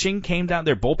pitching came down,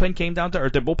 their bullpen came down to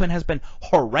earth. Their bullpen has been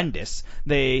horrendous.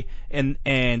 And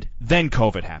then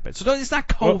COVID happened. So it's not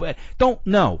COVID.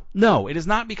 No, it is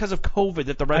not because of COVID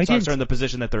that the Red Sox are in the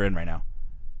position that they're in right now.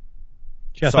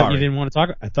 Gee, I thought you didn't want to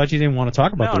talk. I thought you didn't want to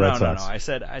talk about the Red Sox. No.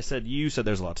 I said you said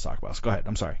there's a lot to talk about. So go ahead.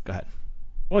 I'm sorry. Go ahead.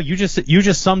 Well, you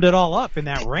just summed it all up in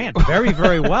that rant very,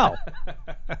 very well.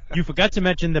 You forgot to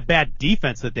mention the bad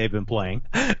defense that they've been playing.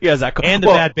 Yeah, Zach. And the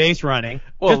bad base running.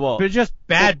 Just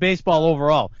bad baseball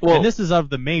overall. Well, and this is of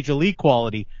the major league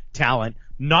quality talent,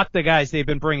 not the guys they've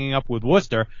been bringing up with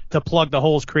Worcester to plug the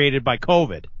holes created by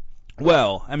COVID.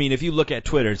 Well, I mean, if you look at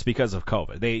Twitter, it's because of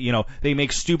COVID. They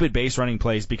make stupid base running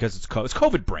plays because it's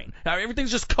COVID brain. Now,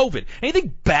 everything's just COVID.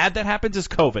 Anything bad that happens is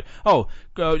COVID. Oh,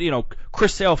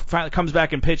 Chris Sale finally comes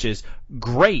back and pitches,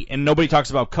 great, and nobody talks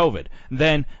about COVID.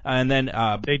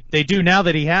 They do now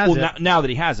that he has it. Now that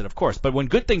he has it, of course. But when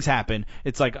good things happen,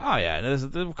 it's like, oh yeah,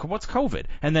 what's COVID?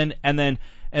 And then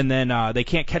they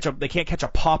can't catch a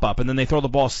pop up, and then they throw the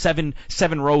ball seven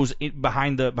rows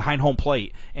behind home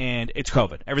plate, and it's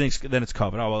COVID. Then it's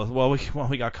COVID. Oh well,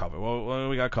 we got COVID. Well,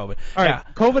 we got COVID. All right,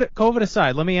 COVID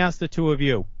aside, let me ask the two of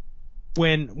you.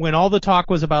 When all the talk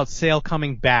was about Sale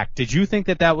coming back, did you think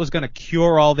that was going to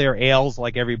cure all their ails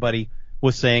like everybody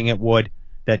was saying it would?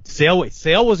 That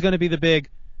Sale was going to be the big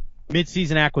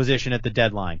midseason acquisition at the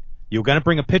deadline. You were going to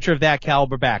bring a pitcher of that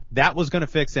caliber back. That was going to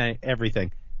fix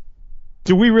everything.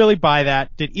 Do we really buy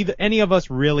that? Did any of us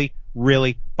really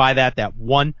buy that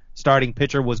one starting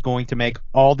pitcher was going to make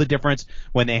all the difference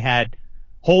when they had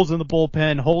holes in the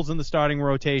bullpen, holes in the starting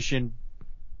rotation,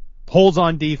 holes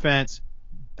on defense,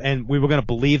 and we were going to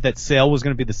believe that Sale was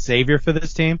going to be the savior for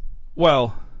this team?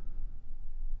 Well,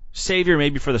 savior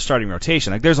maybe for the starting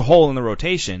rotation. Like there's a hole in the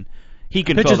rotation. He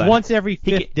can pitches fill that. once every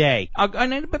fifth day. But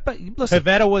listen,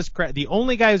 Pivetta was the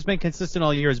only guy who's been consistent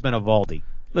all year has been Eovaldi.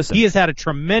 Listen, he has had a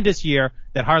tremendous year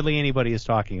that hardly anybody is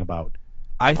talking about.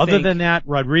 Other than that,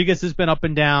 Rodriguez has been up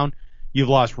and down. You've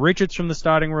lost Richards from the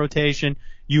starting rotation.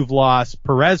 You've lost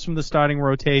Perez from the starting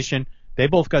rotation. They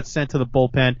both got sent to the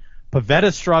bullpen.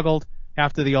 Pivetta struggled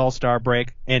after the All-Star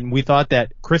break, and we thought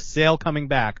that Chris Sale coming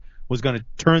back was going to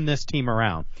turn this team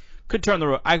around.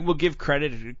 I will give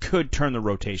credit. It could turn the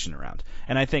rotation around,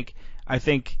 and I think.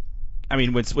 I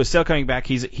mean, with Sale coming back,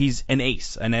 he's an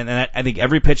ace, and I think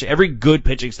every good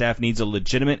pitching staff needs a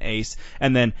legitimate ace.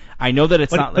 And then I know that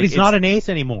but he's not an ace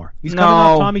anymore. He's coming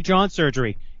off Tommy John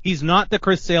surgery. He's not the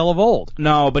Chris Sale of old.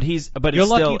 No, but you're it's lucky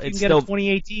still if you can get a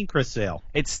 2018 Chris Sale.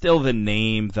 It's still the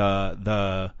name,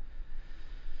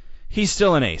 He's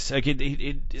still an ace. Like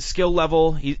skill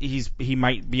level, he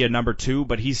might be a number 2,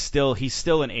 but he's still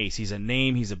an ace. He's a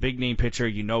name. He's a big name pitcher.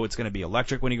 You know it's going to be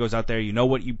electric when he goes out there.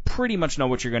 You pretty much know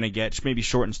what you're going to get. Maybe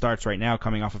shortened starts right now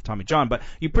coming off of Tommy John, but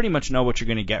you pretty much know what you're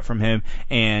going to get from him.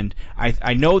 And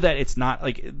I know that it's not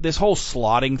like this whole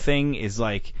slotting thing is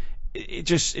like. It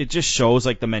just shows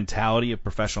like the mentality of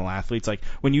professional athletes. Like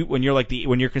when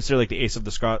you're considered like the ace of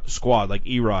the squad, like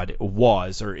Erod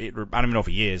was, or I don't even know if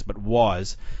he is, but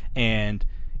was, and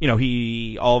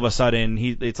he all of a sudden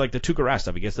it's like the Tuukka Rask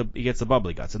stuff. He gets the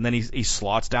bubbly guts, and then he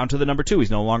slots down to the number 2.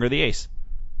 He's no longer the ace.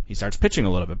 He starts pitching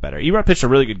a little bit better. Erod pitched a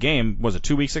really good game. Was it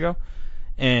 2 weeks ago?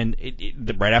 And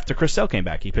right after Chris Sale came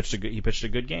back, he pitched a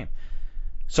good game.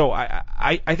 So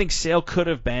I think Sale could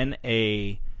have been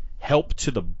a help to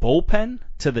the bullpen,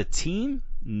 to the team.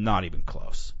 Not even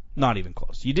close.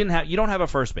 You don't have a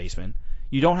first baseman.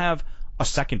 You don't have a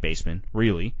second baseman,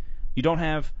 really. You don't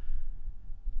have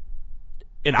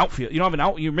an outfield. You don't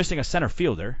have you're missing a center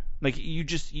fielder. Like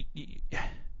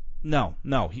No.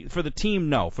 For the team,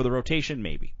 no. For the rotation,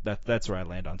 maybe. That's where I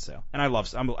land on Sale. And I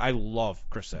love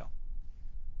Chris Sale.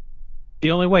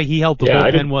 The only way he helped the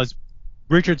bullpen was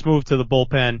Richards moved to the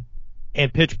bullpen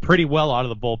and pitched pretty well out of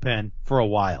the bullpen for a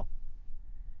while.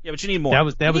 Yeah, but you need more. That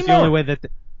was the only way that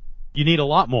you need a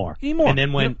lot more. You need more. And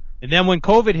then when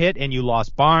COVID hit and you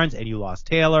lost Barnes and you lost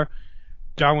Taylor,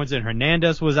 Darwinzon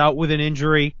Hernandez was out with an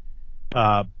injury.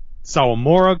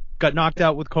 Sawamura got knocked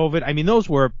out with COVID. I mean, those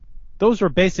were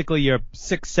basically your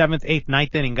 6th, 7th, 8th,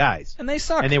 9th inning guys. And they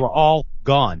suck. And they were all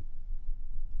gone.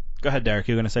 Go ahead, Derek.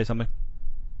 You were going to say something?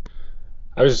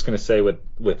 I was just going to say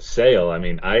with Sale, I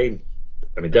mean, I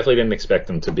definitely didn't expect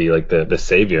him to be like the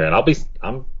savior, and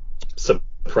I'm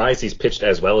surprised he's pitched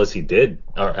as well as he did,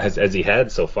 or as he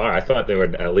had so far. I thought there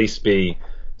would at least be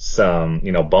some,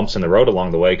 bumps in the road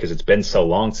along the way because it's been so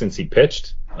long since he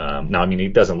pitched. Now, I mean, he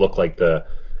doesn't look like the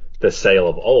Sale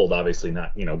of old, obviously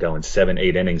not, going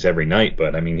 7-8 innings every night,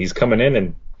 but I mean, he's coming in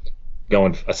and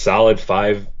going a solid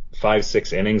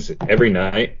 5-6 innings every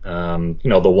night.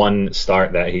 The one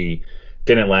start that he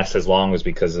didn't last as long was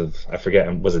because of, I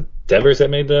forget, was it Devers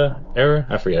that made the error?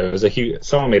 I forget. It was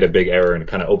someone made a big error and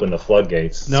kind of opened the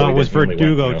floodgates. No, it was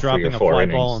Verdugo dropping a fly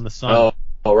ball in the sun.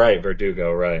 Oh, right,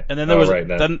 Verdugo, right. And then there was right.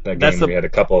 That game we had a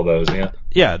couple of those, yeah.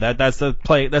 Yeah, that's the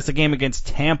play. That's the game against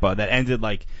Tampa that ended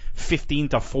like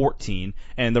 15-14,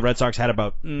 and the Red Sox had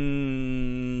about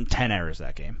 10 errors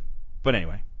that game. But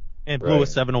anyway, and blew a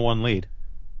 7-1 lead.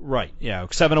 Right, yeah,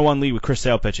 7-1 lead with Chris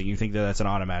Sale pitching. You think that's an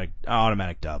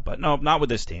automatic dub, but no, not with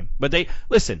this team. But they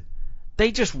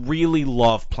just really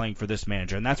love playing for this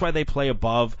manager, and that's why they play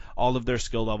above all of their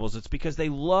skill levels. It's because they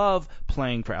love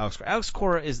playing for Alex Cora. Alex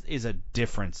Cora is a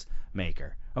difference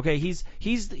maker. Okay, he's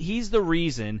the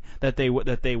reason that they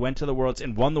went to the Worlds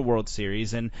and won the World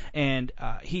Series, and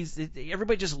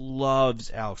everybody just loves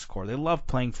Alex Cora. They love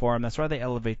playing for him. That's why they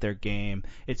elevate their game.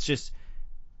 It's just.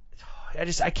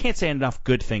 I can't say enough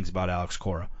good things about Alex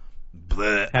Cora.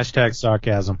 Hashtag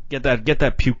sarcasm. Get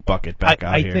that puke bucket back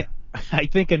out here. I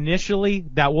think initially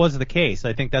that was the case.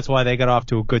 I think that's why they got off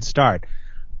to a good start.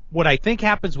 What I think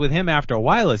happens with him after a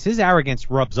while is his arrogance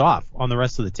rubs off on the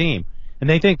rest of the team, and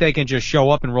they think they can just show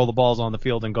up and roll the balls on the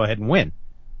field and go ahead and win.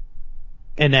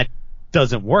 And that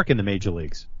doesn't work in the major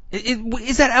leagues.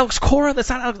 Is that Alex Cora? That's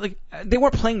not like they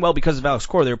weren't playing well because of Alex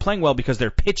Cora. They were playing well because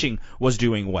their pitching was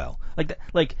doing well.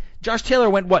 Like Josh Taylor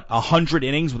went 100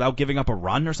 innings without giving up a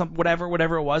run or something,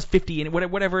 whatever it was, 50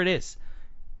 whatever it is.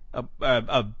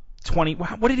 20.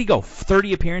 What did he go?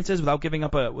 30 appearances without giving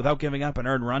up an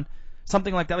earned run,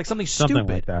 something like that, like something stupid.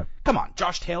 Something like that. Come on,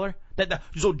 Josh Taylor.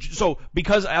 So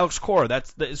because Alex Cora,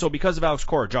 because of Alex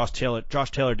Cora, Josh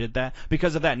Taylor did that.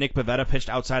 Because of that, Nick Pivetta pitched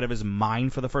outside of his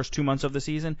mind for the first 2 months of the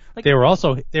season. Like, they were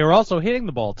also hitting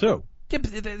the ball too. Yeah,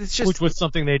 it's just, which was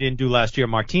something they didn't do last year.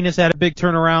 Martinez had a big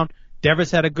turnaround.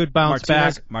 Devers had a good bounce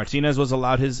back. Martinez was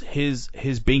allowed his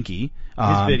binky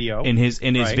video in his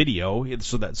video.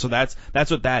 So that's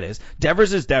what that is.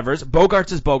 Devers is Devers.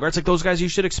 Bogarts is Bogarts. Like those guys, you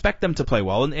should expect them to play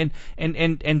well, and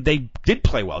they did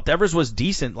play well. Devers was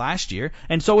decent last year,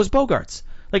 and so was Bogarts.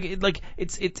 Like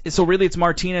it's so really it's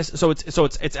Martinez. So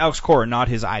it's Alex Cora, not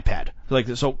his iPad.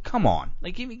 So come on,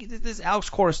 like give me this Alex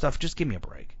Cora stuff. Just give me a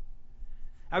break.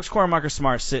 Alex Cora and Marcus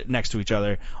Smart sit next to each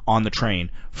other on the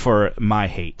train for my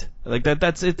hate. Like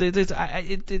that's it.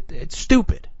 It's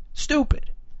stupid.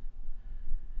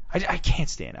 I can't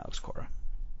stand Alex Cora.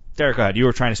 Derek, go ahead. You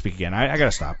were trying to speak again. I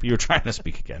gotta stop. You were trying to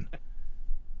speak again.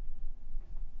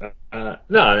 No,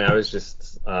 I mean I was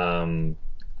just.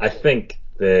 I think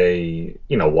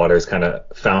Waters kind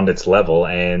of found its level,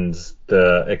 and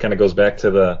it kind of goes back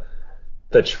to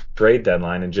the trade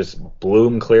deadline, and just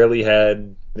Bloom clearly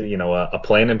had a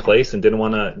plan in place and didn't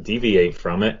want to deviate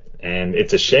from it. And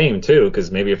it's a shame too,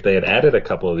 because maybe if they had added a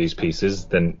couple of these pieces,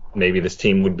 then maybe this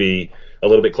team would be a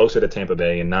little bit closer to Tampa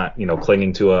Bay and not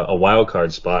clinging to a wild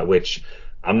card spot, which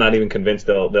I'm not even convinced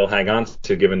they'll hang on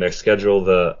to given their schedule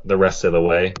the rest of the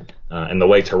way, and the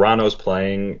way Toronto's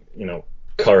playing.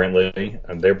 Currently,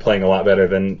 they're playing a lot better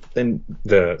than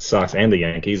the Sox and the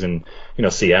Yankees, and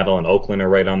Seattle and Oakland are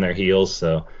right on their heels.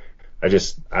 So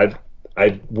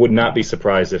I would not be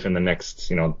surprised if in the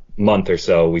next month or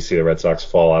so we see the Red Sox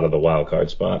fall out of the wild card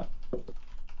spot.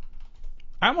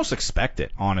 I almost expect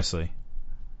it, honestly.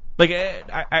 Like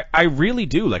I really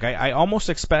do. Like I almost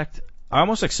expect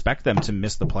them to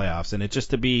miss the playoffs, and it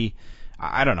just to be,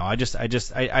 I don't know. I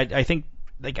think.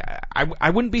 Like I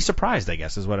wouldn't be surprised, I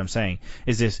guess is what I'm saying.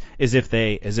 Is if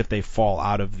they fall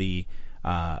out of the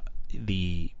I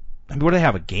mean, what do they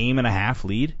have, a game and a half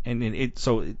lead, and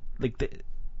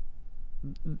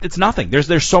It's nothing.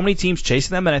 There's so many teams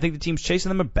chasing them, and I think the teams chasing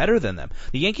them are better than them.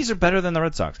 The Yankees are better than the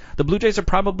Red Sox. The Blue Jays are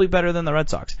probably better than the Red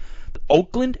Sox.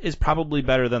 Oakland is probably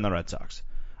better than the Red Sox.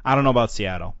 I don't know about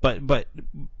Seattle, but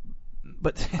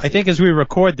I think as we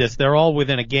record this, they're all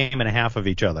within a game and a half of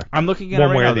each other. I'm looking at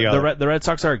one it way right or the now. other. The Red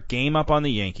Sox are a game up on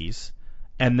the Yankees,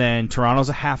 and then Toronto's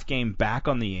a half game back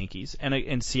on the Yankees,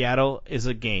 and Seattle is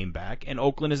a game back, and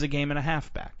Oakland is a game and a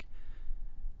half back.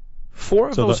 Three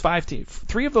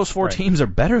of those four Right. teams are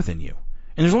better than you,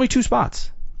 and there's only 2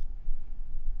 spots.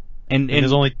 And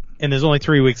there's only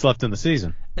 3 weeks left in the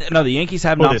season. no, the Yankees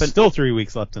have Well, not there's been. still 3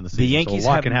 weeks left in the season. The Yankees so a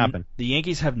lot have can happen. The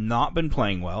Yankees have not been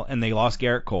playing well, and they lost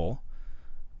Garrett Cole.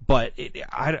 But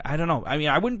I don't know. I mean,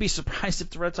 I wouldn't be surprised if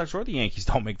the Red Sox or the Yankees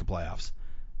don't make the playoffs.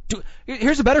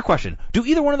 Here's a better question: do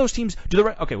either one of those teams?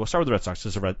 Okay, we'll start with the Red Sox.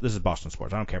 This is Boston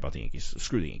sports. I don't care about the Yankees.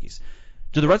 Screw the Yankees.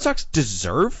 Do the Red Sox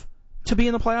deserve to be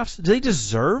in the playoffs? Do they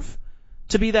deserve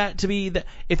to be that?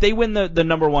 If they win the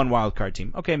number 1 wild card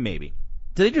team, okay, maybe.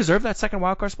 Do they deserve that second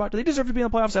wild card spot? Do they deserve to be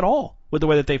in the playoffs at all with the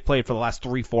way that they've played for the last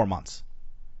 3-4 months?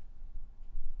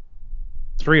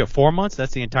 3 or 4 months?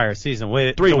 That's the entire season. The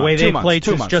way 2 they months, played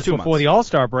 2 just months, just 2 before months. the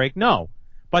All-Star break, no.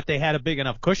 But they had a big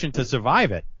enough cushion to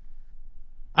survive it.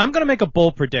 I'm going to make a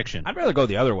bold prediction. I'd rather go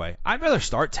the other way. I'd rather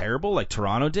start terrible like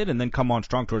Toronto did and then come on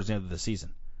strong towards the end of the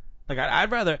season. Like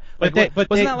I'd rather. But Like,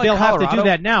 wasn't that like they'll Colorado? have to do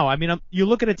that now. I mean, you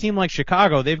look at a team like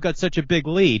Chicago; they've got such a big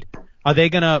lead. Are they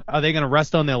gonna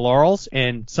rest on their laurels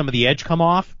and some of the edge come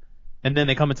off, and then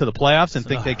they come into the playoffs and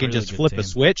think they can really just good flip team. a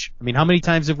switch? I mean, how many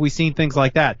times have we seen things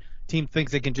like that? Team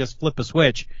thinks they can just flip a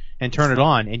switch and turn it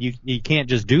on, and you can't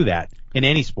just do that in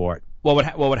any sport. Well,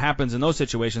 what happens in those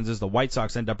situations is the White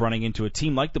Sox end up running into a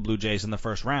team like the Blue Jays in the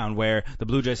first round, where the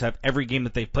Blue Jays have every game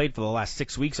that they've played for the last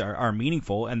 6 weeks are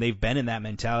meaningful, and they've been in that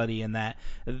mentality and that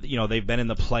they've been in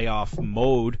the playoff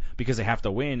mode because they have to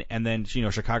win, and then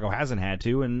Chicago hasn't had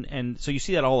to, and so you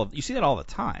see that all the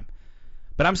time.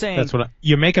 But I'm saying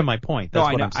You're making my point. That's no,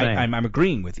 I what know, I'm saying. I'm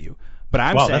agreeing with you. But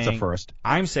I'm Wow, saying that's a first.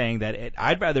 I'm saying that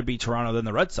I'd rather be Toronto than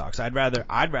the Red Sox. I'd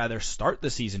rather start the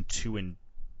season 2-10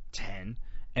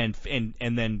 and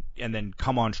then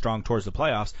come on strong towards the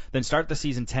playoffs than start the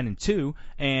season 10-2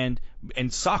 and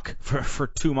suck for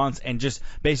 2 months and just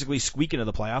basically squeak into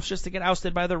the playoffs just to get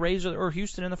ousted by the Rays or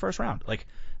Houston in the first round. Like,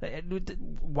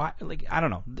 why? Like, I don't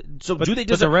know. So do they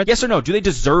deserve? Yes or no? Do they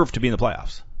deserve to be in the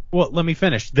playoffs? Well, let me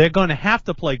finish. They're going to have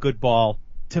to play good ball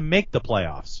to make the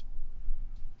playoffs.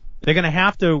 They're going to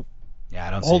have to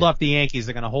hold off the Yankees.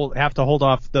 They're going to have to hold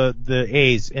off the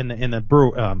A's and the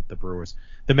Brewers,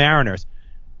 the Mariners.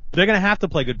 They're going to have to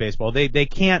play good baseball. They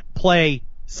can't play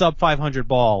sub 500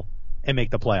 ball and make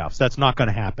the playoffs. That's not going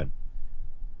to happen.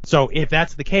 So if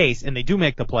that's the case and they do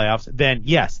make the playoffs, then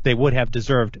yes, they would have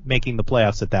deserved making the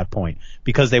playoffs at that point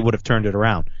because they would have turned it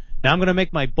around. Now I'm going to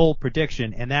make my bold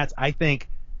prediction, and that's I think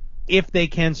if they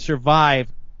can survive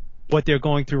what they're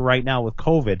going through right now with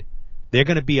COVID, they're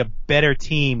going to be a better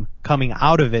team coming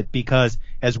out of it because,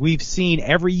 as we've seen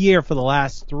every year for the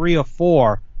last 3 or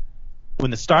 4,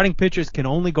 when the starting pitchers can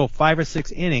only go 5 or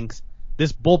 6 innings,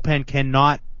 this bullpen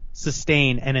cannot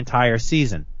sustain an entire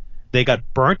season. They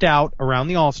got burnt out around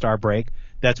the All-Star break.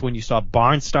 That's when you saw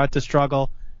Barnes start to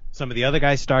struggle. Some of the other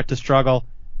guys start to struggle.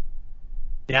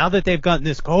 Now that they've gotten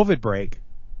this COVID break,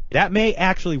 that may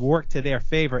actually work to their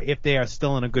favor if they are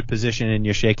still in a good position and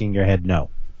you're shaking your head no.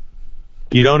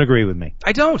 You don't agree with me?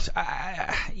 I don't.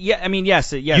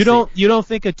 Yes. You don't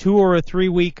think a 2 or a 3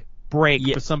 week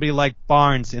break for somebody like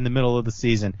Barnes in the middle of the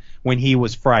season when he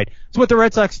was fried. It's what the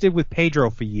Red Sox did with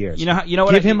Pedro for years.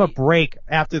 Give him a break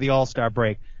after the All-Star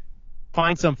break.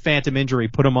 Find some phantom injury,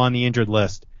 put him on the injured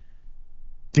list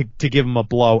to give him a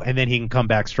blow, and then he can come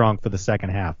back strong for the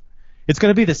second half. It's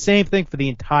going to be the same thing for the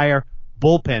entire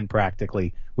bullpen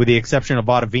practically, with the exception of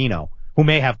Ottavino, who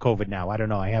may have COVID now. I don't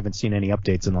know. I haven't seen any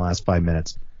updates in the last 5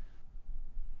 minutes.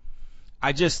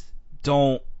 I just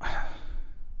don't.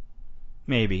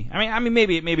 Maybe. I mean,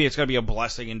 maybe it's gonna be a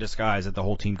blessing in disguise that the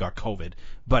whole team got COVID.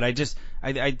 But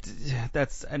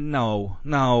that's no.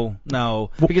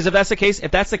 Because if that's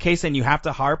the case, then you have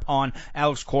to harp on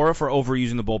Alex Cora for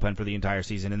overusing the bullpen for the entire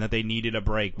season, and that they needed a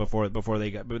break before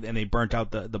they burnt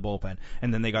out the bullpen,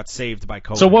 and then they got saved by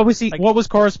COVID. So what was what was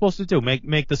Cora supposed to do?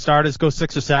 Make the starters go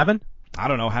 6 or 7? I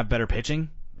don't know. Have better pitching.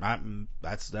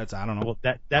 That's I don't know.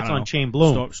 Well, that's on Shane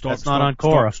Bloom. That's not on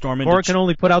Cora. Cora can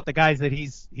only put out the guys that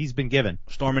he's been given.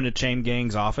 Storm into Shane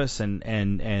Gang's office and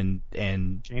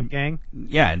Shane Gang.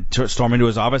 Yeah, and storm into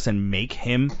his office and make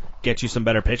him get you some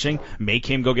better pitching. Make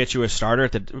him go get you a starter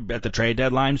at the trade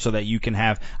deadline so that you can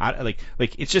have like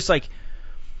it's just like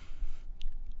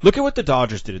look at what the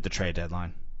Dodgers did at the trade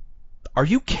deadline. Are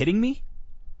you kidding me?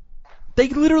 They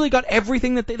literally got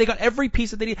everything that they got every piece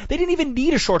that they needed. They didn't even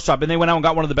need a shortstop, and they went out and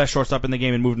got one of the best shortstop in the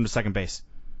game and moved him to second base.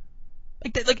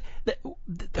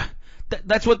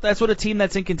 That's what a team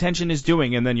that's in contention is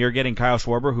doing, and then you're getting Kyle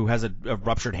Schwarber, who has a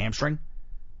ruptured hamstring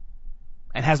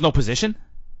and has no position.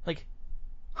 Like,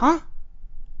 huh?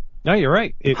 No, you're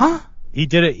right. Huh? He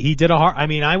did it. He did a hard. I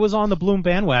mean, I was on the Bloom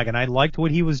bandwagon. I liked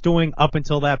what he was doing up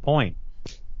until that point,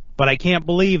 but I can't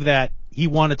believe that he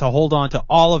wanted to hold on to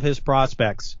all of his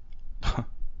prospects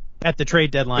at the trade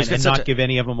deadline and not give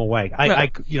any of them away.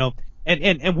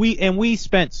 And we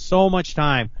spent so much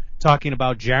time talking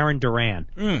about Jarren Duran.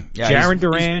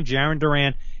 Jarren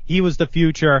Duran. He was the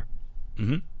future.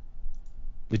 Mm-hmm.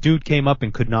 The dude came up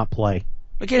and could not play.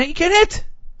 He can't hit.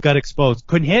 Got exposed.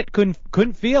 Couldn't hit.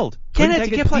 Couldn't field. Can't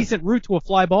take a decent route to a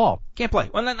fly ball. Can't play.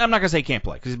 Well, I'm not gonna say he can't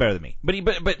play because he's better than me.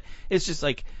 But it's just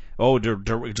like,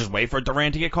 just wait for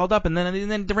Duran to get called up, and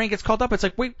then Duran gets called up. It's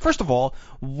like, wait. First of all,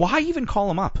 why even call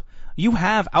him up? You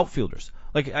have outfielders.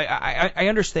 Like I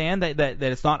understand that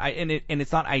it's not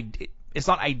it's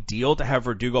not ideal to have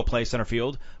Verdugo play center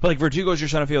field, but like Verdugo's your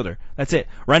center fielder. That's it.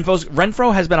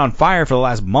 Renfroe has been on fire for the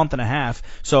last month and a half,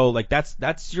 so like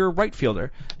that's your right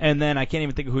fielder. And then I can't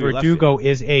even think of who your left fielder. Verdugo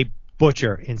is a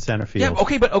butcher in center field.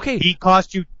 Yeah, okay. He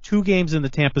cost you 2 games in the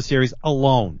Tampa series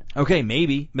alone. Okay,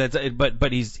 maybe,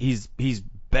 but he's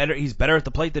better. He's better at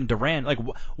the plate than Duran. Like,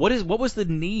 what was the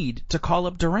need to call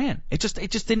up Duran? I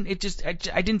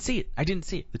didn't see it.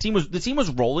 The team was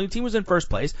rolling. The team was in first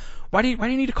place. Why do you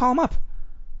need to call him up?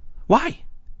 Why?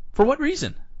 For what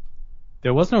reason?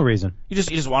 There was no reason. You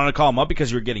just wanted to call him up because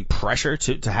you were getting pressure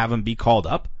to have him be called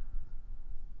up.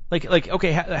 Like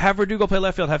okay, have Verdugo play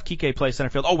left field, have Kike play center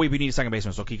field. Oh wait, we need a second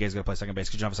baseman, so Kike's gonna play second base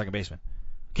because you don't have a second baseman.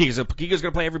 Kike's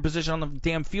gonna play every position on the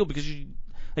damn field because you.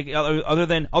 Like other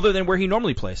than where he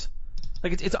normally plays,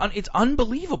 like it's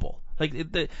unbelievable. Like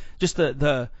the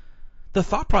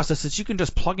thought process that you can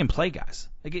just plug and play guys.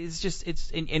 Like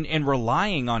it's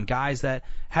relying on guys that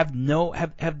have no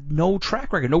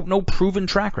track record, no proven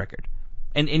track record,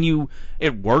 and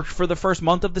it worked for the first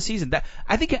month of the season. That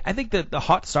I think that the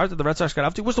hot start that the Red Sox got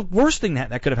off to was the worst thing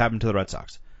that could have happened to the Red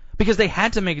Sox. Because they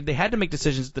had to make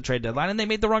decisions at the trade deadline, and they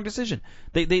made the wrong decision.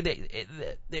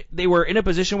 They were in a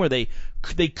position where they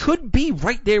could be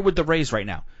right there with the Rays right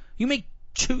now. You may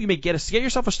get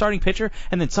yourself a starting pitcher,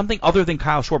 and then something other than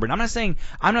Kyle Schwarber. And I'm not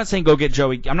saying go get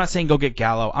Joey. I'm not saying go get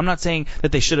Gallo. I'm not saying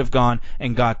that they should have gone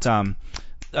and got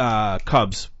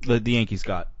Cubs. The Yankees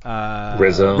got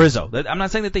Rizzo. I'm not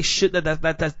saying that they should. That's moves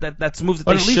that they should have made.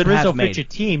 But at least Rizzo fit your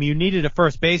team. You needed a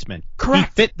first baseman. Correct.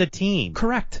 He fit the team.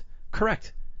 Correct.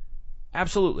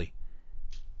 Absolutely.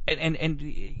 And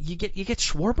you get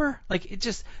Schwarber? Like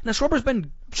Schwarber's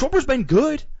been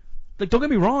good. Like, don't get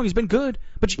me wrong, he's been good.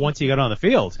 But once he got on the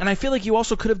field. And I feel like you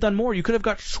also could have done more. You could have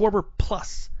got Schwarber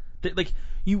plus. Like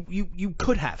you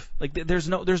could have. Like there's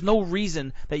no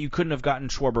reason that you couldn't have gotten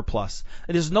Schwarber plus.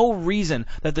 There's no reason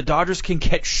that the Dodgers can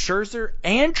get Scherzer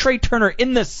and Trey Turner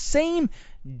in the same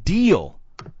deal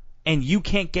and you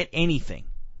can't get anything.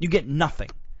 You get nothing.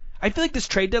 I feel like this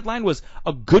trade deadline was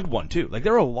a good one too. Like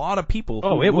there were a lot of people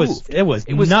who moved. It was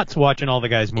nuts watching all the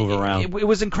guys move around. It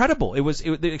was incredible. It was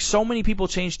so many people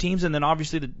changed teams, and then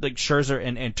obviously Scherzer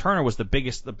and Turner was the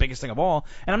biggest thing of all.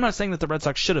 And I'm not saying that the Red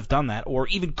Sox should have done that or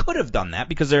even could have done that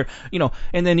because they're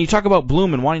And then you talk about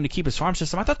Bloom and wanting to keep his farm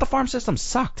system. I thought the farm system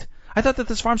sucked. I thought that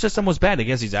this farm system was bad. I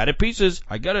guess he's added pieces.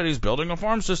 I get it. He's building a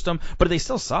farm system, but they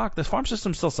still suck. The farm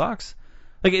system still sucks.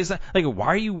 Like is that like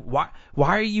why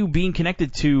are you being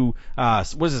connected to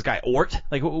what is this guy Ort?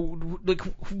 Like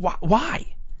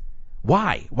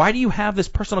why do you have this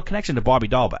personal connection to Bobby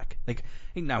Dahlbeck? Like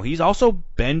now he's also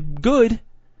been good,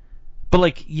 but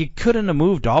like you couldn't have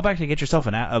moved Dahlbeck to get yourself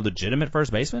a legitimate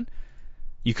first baseman.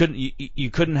 You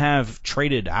couldn't have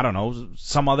traded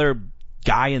some other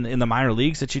guy in the minor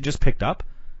leagues that you just picked up.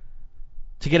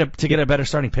 To get a better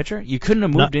starting pitcher, you couldn't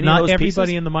have moved any of those pieces. Not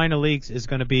everybody in the minor leagues is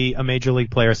going to be a major league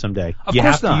player someday. Of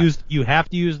course not. You have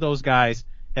to use those guys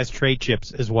as trade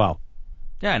chips as well.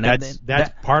 Yeah, and that's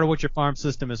part of what your farm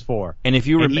system is for. And if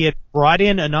he had brought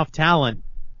in enough talent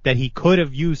that he could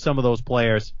have used some of those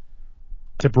players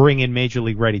to bring in major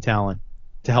league ready talent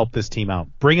to help this team out.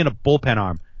 Bring in a bullpen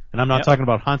arm, and I'm not talking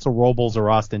about Hansel Robles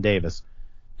or Austin Davis.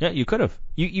 Yeah, you could have.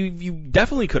 You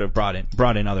definitely could have brought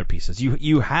in other pieces.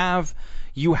 You have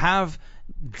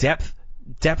depth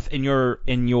in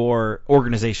your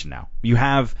organization now. You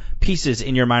have pieces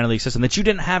in your minor league system that you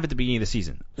didn't have at the beginning of the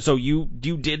season. So you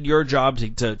did your job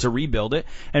to rebuild it.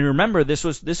 And remember, this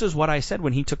is what I said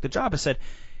when he took the job. I said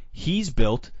he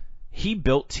built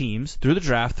teams through the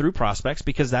draft, through prospects,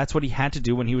 because that's what he had to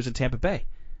do when he was in Tampa Bay.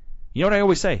 You know what I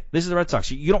always say? This is the Red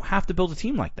Sox. You don't have to build a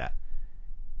team like that.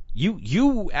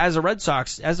 You as the Red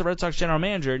Sox general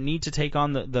manager need to take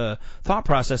on the thought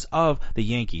process of the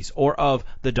Yankees or of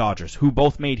the Dodgers, who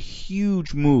both made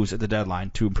huge moves at the deadline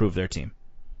to improve their team.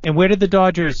 And where did the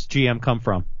Dodgers GM come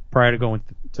from prior to going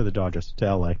to the Dodgers,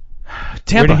 to LA?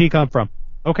 Tampa. Where did he come from?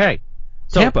 Okay.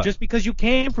 So Tampa. just because you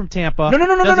came from Tampa, No,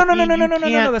 doesn't mean you no,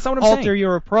 can't that's not what I'm alter saying.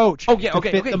 your approach Oh, yeah, to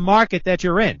okay, fit okay. the market that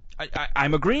you're in.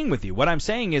 I'm agreeing with you. What I'm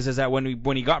saying is that when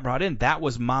he got brought in, that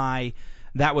was my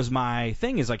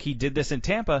thing, is like he did this in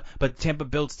Tampa, but Tampa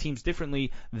builds teams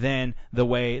differently than the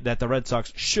way that the Red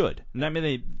Sox should. And I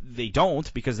mean, they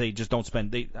don't, because they just don't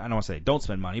spend. I don't want to say they don't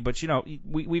spend money, but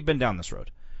we've been down this road.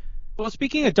 Well,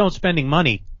 speaking of don't spending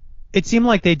money, it seemed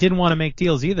like they didn't want to make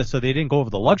deals either, so they didn't go over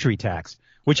the luxury tax,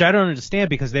 which I don't understand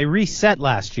because they reset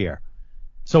last year.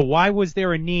 So why was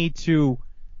there a need to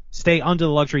stay under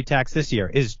the luxury tax this year?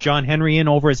 Is John Henry in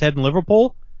over his head in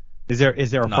Liverpool? Is there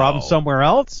a problem somewhere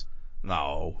else?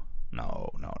 No.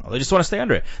 They just want to stay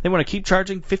under it. They want to keep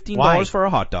charging $15 for a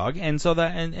hot dog, and so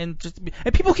that and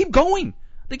people keep going.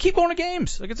 They keep going to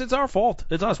games. Like it's our fault.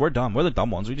 It's us. We're dumb. We're the dumb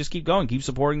ones. We just keep going, keep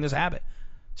supporting this habit.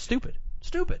 Stupid.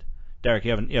 Derek,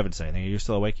 you haven't said anything. Are you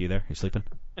still awake? You there? You sleeping?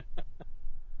 I'm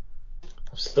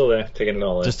still there, taking it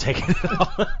all in. Just taking it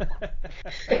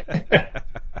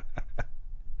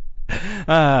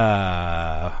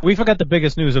all. We forgot the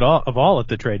biggest news of all at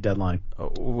the trade deadline.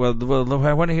 Well,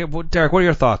 I want to hear, Derek, what are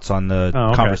your thoughts on the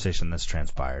conversation that's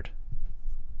transpired?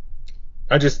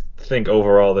 I just think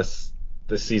overall this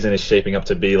season is shaping up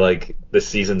to be like the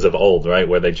seasons of old, right?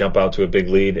 Where they jump out to a big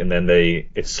lead and then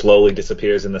it slowly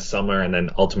disappears in the summer and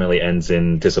then ultimately ends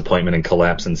in disappointment and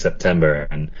collapse in September.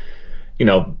 And,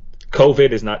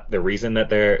 COVID is not the reason that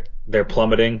they're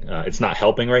plummeting. It's not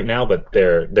helping right now, but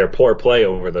their poor play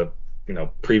over the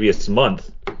previous month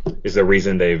is the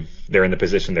reason they're in the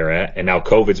position they're at. And now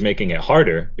COVID's making it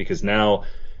harder because now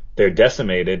they're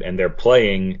decimated and they're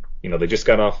playing. They just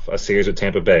got off a series with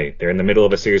Tampa Bay. They're in the middle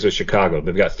of a series with Chicago.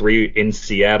 They've got 3 in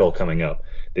Seattle coming up.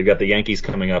 They've got the Yankees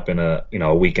coming up in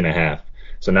a week and a half.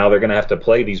 So now they're going to have to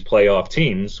play these playoff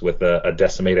teams with a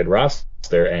decimated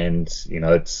roster, and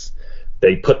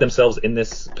they put themselves in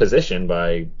this position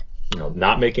by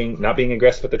not being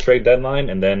aggressive at the trade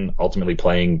deadline, and then ultimately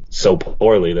playing so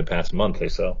poorly the past month or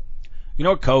so. You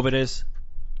know what COVID is?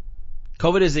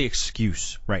 COVID is the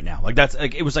excuse right now. Like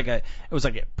it was like a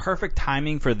perfect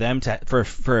timing for them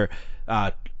to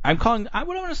I want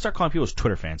to start calling people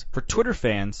Twitter fans. For Twitter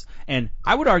fans, and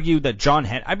I would argue that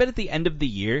I bet at the end of the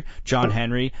year, John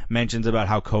Henry mentions about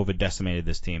how COVID decimated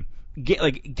this team.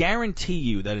 Guarantee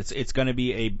you that it's going to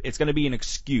be an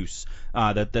excuse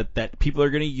that people are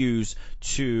going to use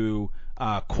to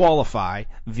qualify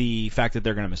the fact that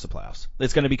they're going to miss the playoffs.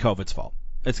 It's going to be COVID's fault.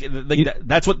 That's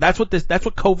what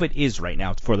COVID is right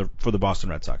now for the Boston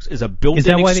Red Sox, is a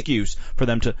built-in excuse for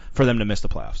them to miss the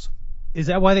playoffs. Is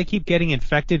that why they keep getting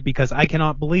infected? Because I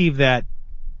cannot believe that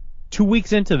 2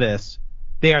 weeks into this,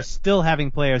 they are still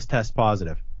having players test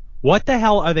positive. What the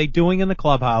hell are they doing in the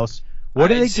clubhouse? What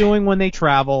are they doing when they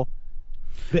travel?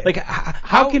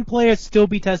 How can players still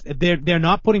be tested? They're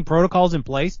not putting protocols in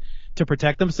place to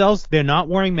protect themselves. They're not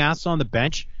wearing masks on the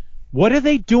bench. What are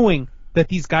they doing that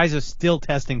these guys are still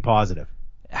testing positive?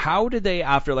 How did they,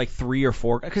 after 3 or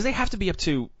 4? Because they have to be up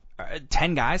to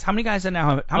 10 guys. How many guys are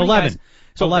now? 11.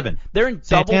 So 11. They're in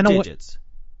double digits.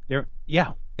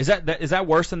 Yeah. Is that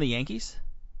worse than the Yankees?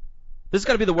 This is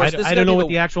got to be the worst. I don't know what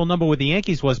the actual number with the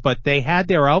Yankees was, but they had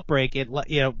their outbreak.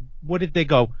 What did they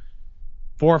go?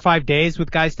 4 or 5 days with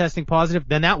guys testing positive?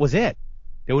 Then that was it.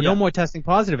 There were no more testing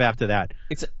positive after that.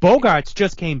 Bogarts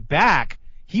just came back.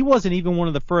 He wasn't even one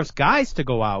of the first guys to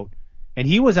go out, and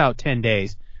he was out 10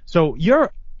 days. So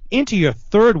you're into your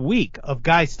 3rd week of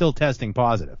guys still testing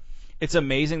positive. It's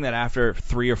amazing that after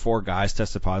 3 or 4 guys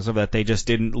tested positive, that they just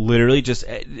didn't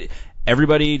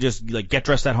everybody just get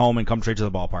dressed at home and come straight to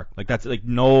the ballpark. That's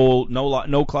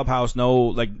no clubhouse,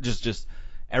 just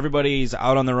everybody's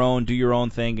out on their own, do your own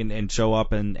thing and show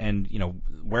up and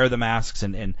wear the masks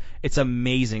and it's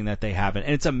amazing that they haven't.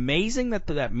 And it's amazing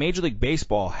that Major League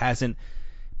Baseball hasn't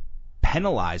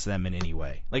penalized them in any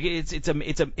way.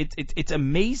 It's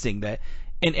amazing that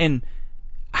and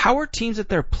how are teams that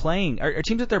they're playing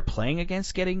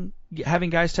against having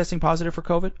guys testing positive for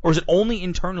COVID, or is it only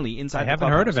internally inside? I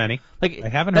haven't heard of any. I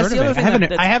haven't heard of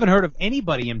any. I haven't heard of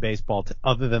anybody in baseball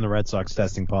other than the Red Sox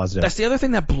testing positive. That's the other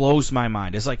thing that blows my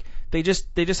mind. Is they just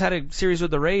had a series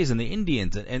with the Rays and the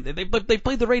Indians, and they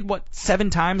played the Rays 7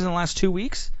 times in the last 2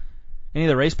 weeks. Any of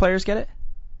the Rays players get it?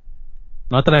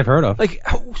 Not that I've heard of.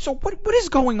 So what is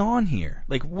going on here?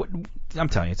 I'm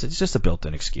telling you, it's just a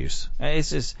built-in excuse. It's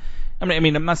just. I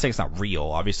mean, I'm not saying it's not real.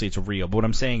 Obviously, it's real. But what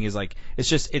I'm saying is,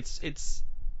 it's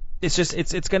it's just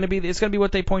it's going to be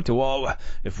what they point to. Well,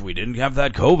 if we didn't have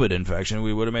that COVID infection,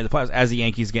 we would have made the playoffs. As the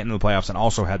Yankees get into the playoffs and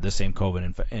also had the same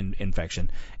COVID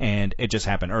infection, and it just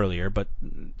happened earlier. But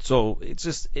so it's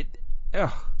just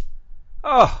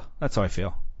that's how I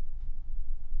feel.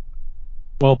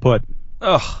 Well put.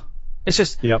 It's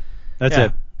just Yep. That's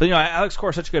it. But Alex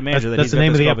Cora is such a good manager That's the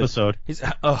name of the episode. He's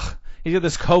got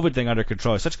this COVID thing under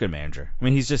control. He's such a good manager. I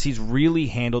mean, he's really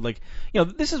handled, like,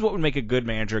 this is what would make a good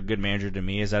manager to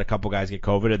me, is that a couple guys get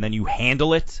COVID and then you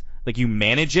handle it, like you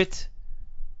manage it.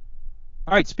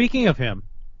 All right, speaking of him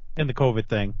and the COVID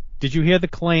thing, did you hear the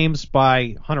claims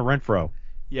by Hunter Renfroe?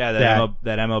 Yeah,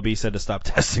 that MLB said to stop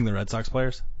testing the Red Sox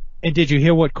players. And did you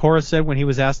hear what Cora said when he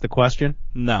was asked the question?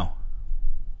 No.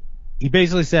 He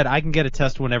basically said, I can get a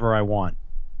test whenever I want.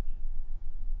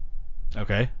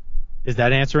 Okay. Is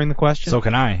that answering the question? So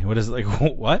can I. What is it, like,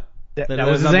 what? That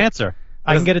was his answer.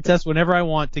 I can get a test whenever I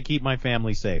want to keep my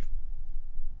family safe.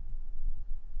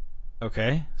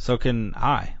 Okay. So can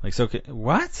I. Like, so can,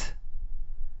 what?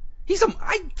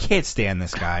 I can't stand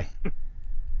this guy.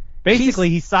 Basically,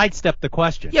 he sidestepped the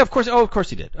question. Yeah, of course. Oh, of course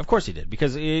he did. Of course he did.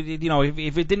 Because if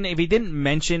he didn't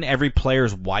mention every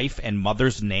player's wife and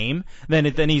mother's name,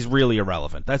 then he's really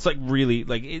irrelevant. That's like really,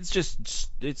 like,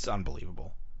 it's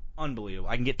unbelievable. Unbelievable.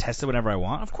 I can get tested whenever I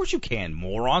want. Of course you can,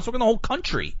 moron. So can the whole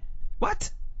country.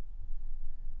 What?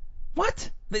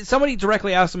 Somebody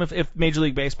directly asked him if Major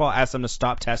League Baseball asked him to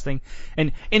stop testing,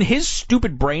 and in his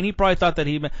stupid brain, he probably thought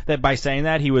that by saying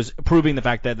that he was proving the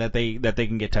fact that they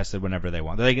can get tested whenever they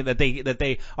want, that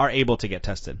they are able to get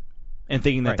tested, and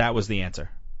thinking that that was the answer.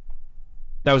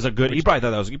 That was a good. He probably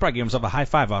thought he probably gave himself a high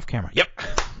five off camera. Yep.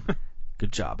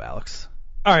 Good job, Alex.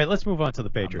 All right, let's move on to the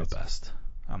Patriots. I'm the best.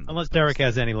 Unless Derek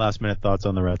has any last-minute thoughts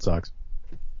on the Red Sox.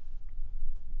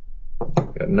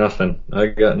 Got nothing. I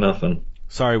got nothing.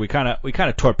 Sorry, we kind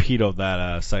of torpedoed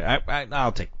that segment.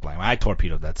 I'll take blame. I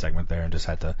torpedoed that segment there and just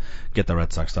had to get the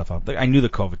Red Sox stuff off. I knew the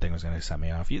COVID thing was going to set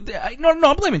me off. No,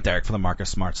 I'm blaming Derek for the Marcus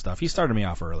Smart stuff. He started me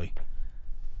off early.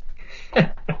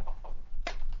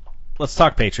 Let's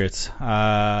talk Patriots.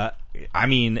 I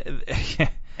mean,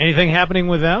 anything happening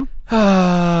with them? I'm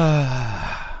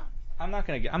not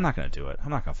gonna do it.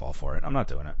 I'm not gonna fall for it. I'm not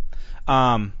doing it.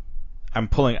 I'm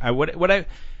pulling.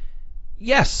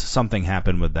 Yes, something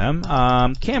happened with them.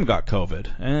 Cam got COVID,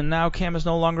 and now Cam is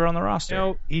no longer on the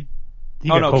roster. Cam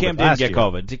didn't get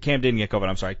COVID. Cam didn't get COVID.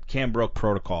 I'm sorry. Cam broke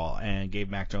protocol and gave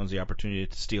Mac Jones the opportunity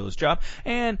to steal his job,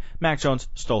 and Mac Jones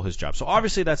stole his job. So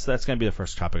obviously that's going to be the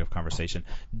first topic of conversation.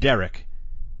 Derek,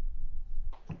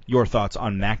 your thoughts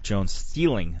on Mac Jones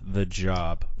stealing the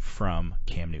job from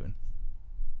Cam Newton?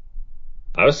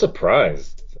 I was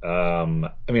surprised. I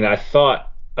mean, I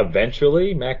thought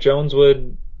eventually Mac Jones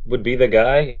would be the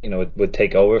guy, would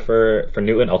take over for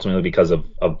Newton, ultimately because of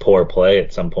poor play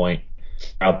at some point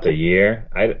throughout the year.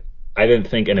 I didn't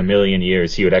think in a million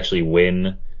years he would actually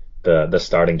win the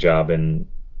starting job in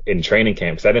training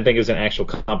camp, because I didn't think it was an actual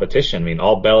competition. I mean,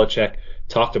 all Belichick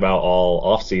talked about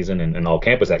all offseason and all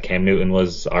camp was that Cam Newton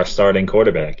was our starting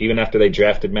quarterback. Even after they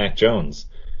drafted Mac Jones,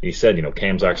 he said,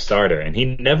 Cam's our starter, and he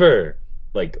never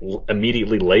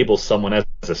immediately labels someone as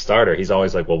a starter. He's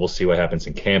always like, well, we'll see what happens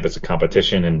in camp. It's a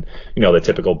competition, and the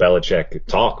typical Belichick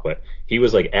talk. But he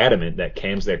was adamant that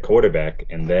Cam's their quarterback,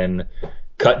 and then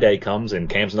cut day comes and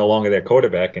Cam's no longer their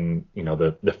quarterback, and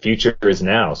the future is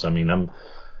now. So I mean,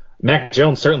 Mac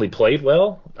Jones certainly played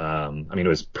well. I mean, it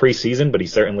was preseason, but he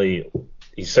certainly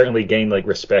gained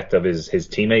respect of his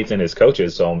teammates and his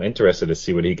coaches. So I'm interested to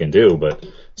see what he can do, but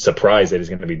surprised that he's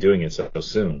going to be doing it so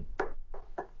soon.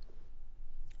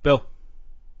 Bill.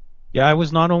 Yeah, I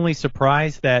was not only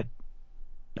surprised that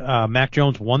Mac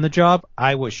Jones won the job,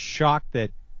 I was shocked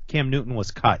that Cam Newton was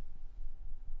cut.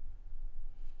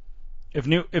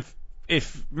 If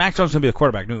Mac Jones was going to be the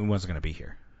quarterback, Newton wasn't going to be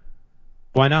here.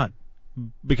 Why not?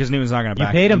 Because Newton's not going to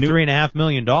back. You paid him $3.5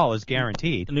 million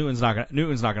guaranteed. Newton's not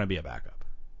going to be a backup.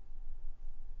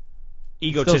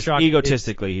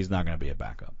 Egotistically, he's not going to be a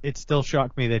backup. It still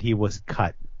shocked me that he was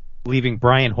cut, leaving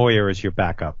Brian Hoyer as your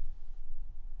backup.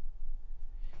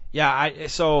 Yeah,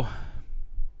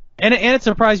 and it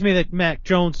surprised me that Mac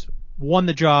Jones won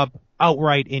the job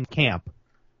outright in camp,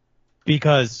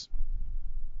 because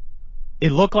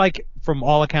it looked like, from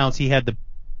all accounts, he had the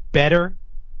better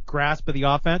grasp of the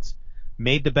offense,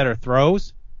 made the better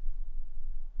throws,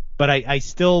 but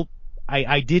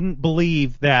I didn't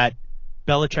believe that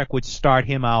Belichick would start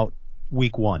him out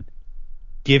week one.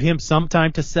 Give him some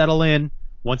time to settle in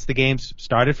once the games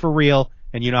started for real.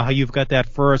 And you know how you've got that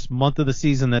first month of the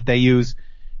season that they use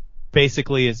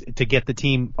basically is to get the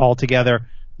team all together,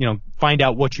 find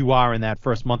out what you are in that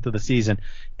first month of the season.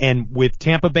 And with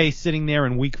Tampa Bay sitting there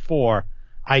in week 4,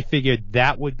 I figured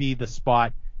that would be the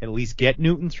spot. At least get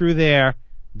Newton through there.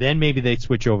 Then maybe they'd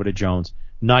switch over to Jones,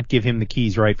 not give him the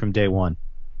keys right from day one.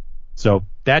 So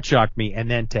that shocked me. And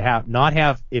then to not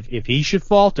have if he should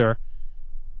falter,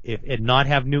 and not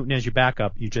have Newton as your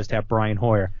backup, you just have Brian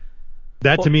Hoyer.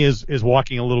 That to me is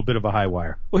walking a little bit of a high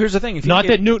wire. Well, here's the thing.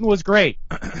 That Newton was great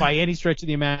by any stretch of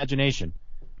the imagination.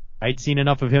 I'd seen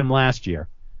enough of him last year.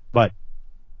 But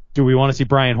do we want to see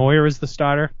Brian Hoyer as the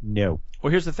starter? No. Well,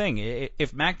 here's the thing.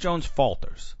 If Mac Jones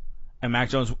falters, and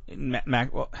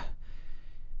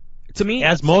to me,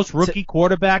 as most rookie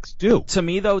quarterbacks do. To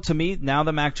me, now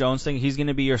the Mac Jones thing, he's going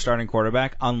to be your starting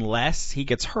quarterback unless he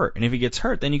gets hurt. And if he gets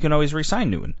hurt, then you can always re-sign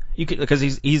Newton. Because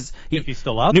if he's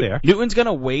still out there. Newton's going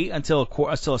to wait until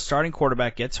a starting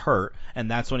quarterback gets hurt,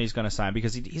 and that's when he's going to sign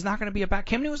because he's not going to be a back.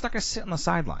 Cam Newton's not going to sit on the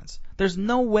sidelines. There's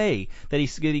no way that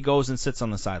he goes and sits on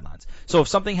the sidelines. So if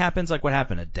something happens like what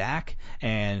happened to Dak,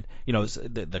 and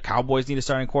the Cowboys need a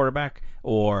starting quarterback,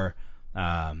 or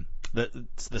the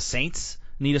Saints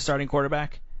need a starting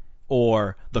quarterback,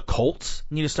 or the Colts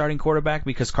need a starting quarterback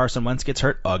because Carson Wentz gets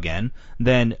hurt again,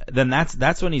 then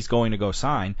that's when he's going to go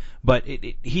sign. But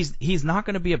he's not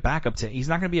going to be a backup he's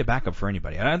not going to be a backup for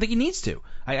anybody. I don't think he needs to.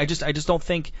 I just don't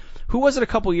think. Who was it a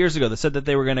couple years ago that said that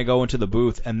they were going to go into the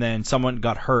booth and then someone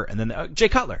got hurt and then Jay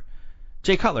Cutler.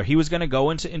 He was going to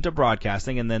go into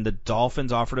broadcasting, and then the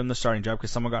Dolphins offered him the starting job because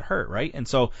someone got hurt, right? And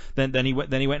so then he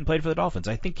went and played for the Dolphins.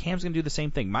 I think Cam's going to do the same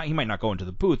thing. He might not go into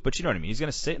the booth, but you know what I mean. He's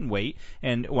going to sit and wait,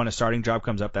 and when a starting job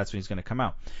comes up, that's when he's going to come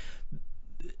out.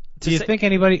 Do you think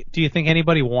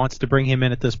anybody wants to bring him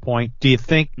in at this point? Do you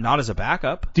think not as a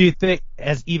backup? Do you think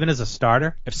even as a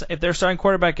starter? If their starting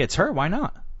quarterback gets hurt, why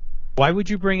not? Why would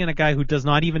you bring in a guy who does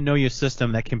not even know your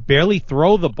system, that can barely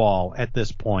throw the ball at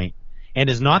this point, and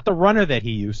is not the runner that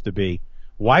he used to be?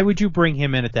 Why would you bring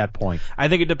him in at that point? I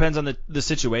think it depends on the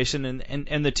situation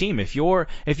and the team. If you're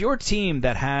a team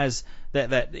that has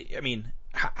that I mean,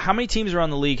 how many teams around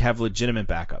the league have legitimate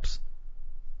backups?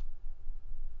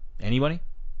 Anybody?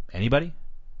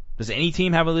 Does any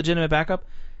team have a legitimate backup?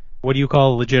 What do you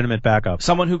call a legitimate backup?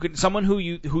 Someone who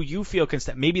you feel can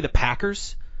step. Maybe the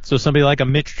Packers. So somebody like a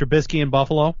Mitch Trubisky in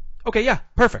Buffalo. Okay, yeah,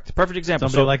 perfect example.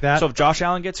 Somebody like that. So if Josh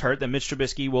Allen gets hurt, then Mitch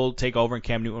Trubisky will take over and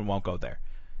Cam Newton won't go there.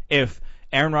 If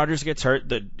Aaron Rodgers gets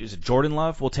hurt, Jordan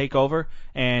Love will take over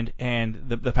and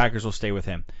the Packers will stay with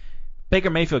him. Baker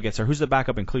Mayfield gets hurt. Who's the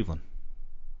backup in Cleveland?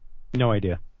 No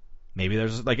idea. Maybe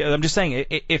there's I'm just saying,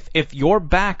 if your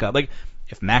backup,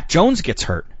 if Mac Jones gets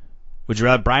hurt, would you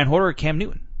rather Brian Hoyer or Cam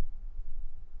Newton?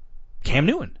 Cam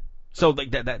Newton. So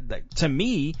that to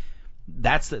me,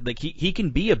 that's he can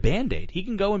be a Band-Aid. He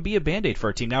can go and be a Band-Aid for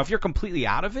a team. Now, if you're completely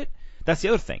out of it, that's the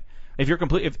other thing. If you're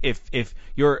if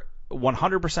you're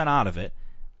 100% out of it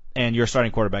and your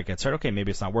starting quarterback gets hurt, okay,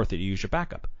 maybe it's not worth it. You use your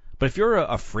backup. But if you're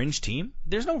a fringe team,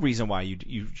 there's no reason why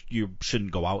you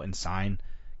shouldn't go out and sign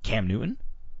Cam Newton,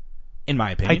 in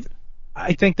my opinion.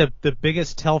 I think the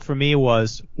biggest tell for me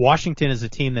was Washington is a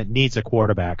team that needs a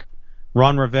quarterback.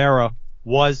 Ron Rivera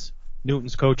was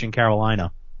Newton's coach in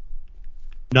Carolina.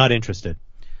 Not interested.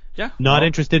 Yeah. Not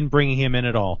interested in bringing him in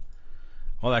at all.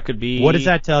 Well, that could be... What does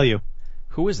that tell you?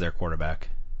 Who is their quarterback?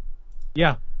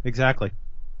 Yeah, exactly.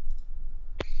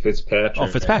 Fitzpatrick. Oh,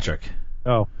 Fitzpatrick.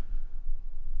 Oh.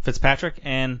 Fitzpatrick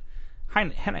and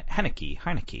Heineke.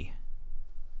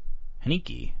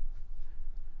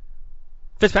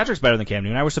 Fitzpatrick's better than Cam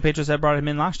Newton. I wish the Patriots had brought him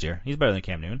in last year. He's better than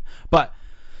Cam Newton. But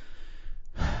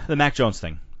the Mac Jones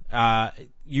thing.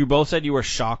 You both said you were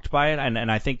shocked by it,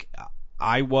 and I think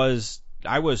I was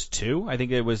too. I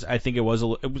think it was I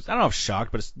don't know if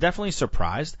shocked, but it's definitely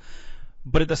surprised.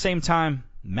 But at the same time,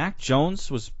 Mac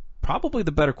Jones was probably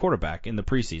the better quarterback in the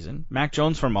preseason. Mac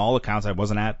Jones, from all accounts, I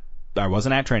wasn't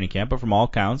at training camp, but from all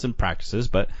accounts and practices,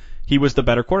 but he was the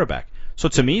better quarterback. So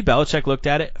to me, Belichick looked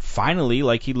at it finally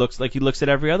like he looks at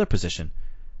every other position.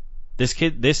 This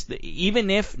kid, even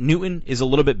if Newton is a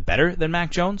little bit better than Mac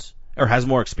Jones or has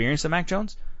more experience than Mac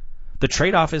Jones, the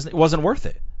trade-off wasn't worth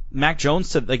it. Mac Jones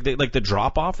said the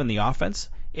drop-off in the offense,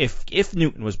 if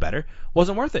Newton was better,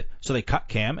 wasn't worth it. So they cut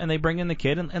Cam and they bring in the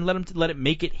kid and let it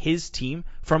make it his team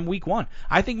from week one.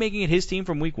 I think making it his team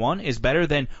from week one is better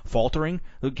than faltering,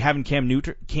 having Cam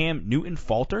Newton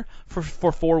falter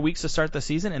for 4 weeks to start the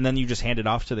season, and then you just hand it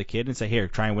off to the kid and say, here,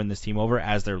 try and win this team over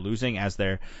as they're losing, as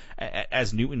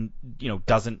Newton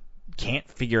can't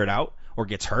figure it out or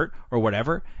gets hurt or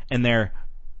whatever, and they're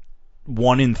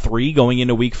 1-3 going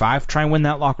into week 5. Try and win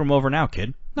that locker room over now,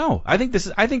 kid. No, I think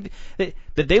that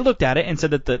they looked at it and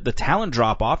said that the talent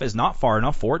drop off is not far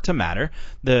enough for it to matter.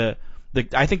 I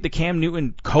think the Cam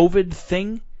Newton COVID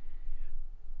thing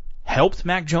helped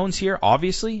Mac Jones here,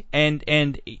 obviously, and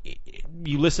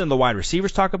you listen to the wide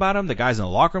receivers talk about him, the guys in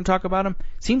the locker room talk about him.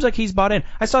 Seems like he's bought in.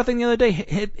 I saw a thing the other day.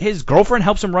 His girlfriend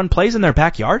helps him run plays in their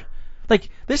backyard. Like,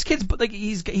 this kid's like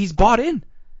he's bought in.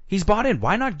 He's bought in.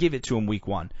 Why not give it to him week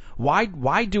 1?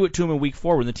 Why do it to him in week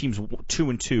 4 when the team's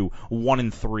 2-2,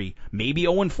 1-3, maybe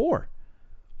 0-4?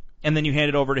 And then you hand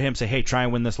it over to him, say, hey, try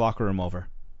and win this locker room over.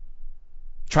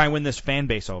 Try and win this fan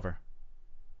base over.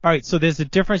 All right, so there's a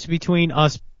difference between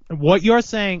us. What you're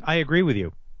saying, I agree with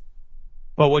you.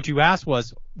 But what you asked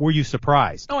was, were you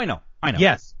surprised? Oh, I know.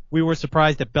 Yes, we were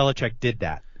surprised that Belichick did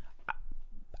that.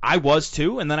 I was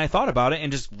too, and then I thought about it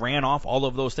and just ran off all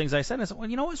of those things I said. And I said, well,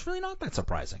 you know, it's really not that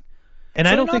surprising. And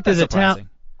I don't think there's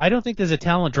a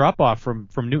talent drop off from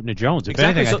Newton to Jones. If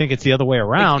Exactly. anything, So- I think it's the other way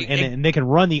around, and they can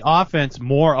run the offense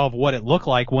more of what it looked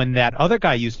like when that other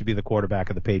guy used to be the quarterback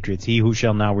of the Patriots, he who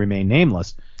shall now remain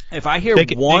nameless. If I hear They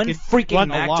could freaking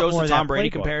run a Mac lot Jones more to of Tom that Brady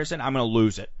playbook. comparison, I'm going to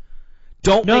lose it.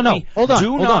 Hold Do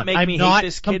not on. make I'm me not hate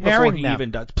this kid before comparing he them.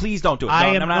 even does. Please don't do it.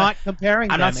 I No, am I'm not comparing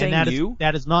them. I'm not saying and that you.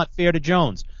 that is not fair to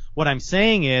Jones. What I'm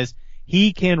saying is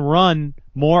he can run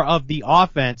more of the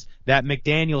offense that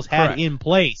McDaniels had Correct. in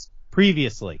place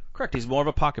previously. Correct. He's more of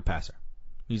a pocket passer.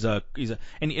 And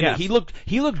Yes. he looked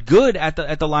good at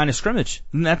the line of scrimmage.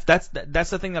 And that's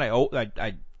the thing that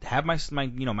I have my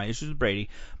issues with Brady,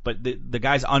 but the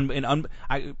guy's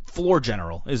floor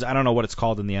general is, I don't know what it's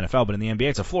called in the NFL, but in the NBA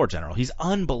it's a floor general. He's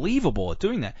unbelievable at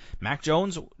doing that. Mac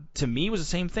Jones to me was the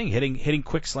same thing, hitting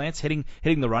quick slants, hitting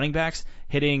the running backs,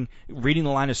 reading the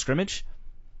line of scrimmage.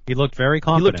 He looked very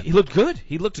confident. He looked good.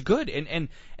 He looked good. And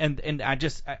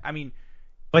I mean,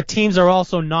 But teams are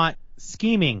also not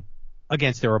scheming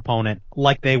against their opponent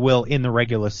like they will in the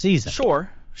regular season.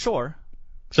 sure.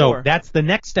 So that's the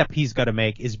next step he's got to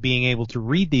make, is being able to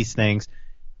read these things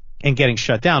and getting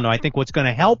shut down. Now, I think what's going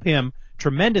to help him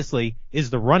tremendously is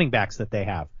the running backs that they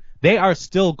have. They are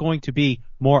still going to be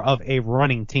more of a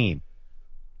running team.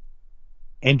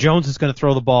 And Jones is going to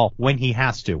throw the ball when he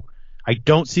has to. I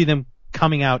don't see them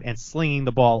coming out and slinging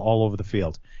the ball all over the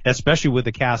field, especially with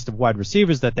the cast of wide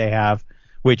receivers that they have,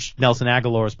 which Nelson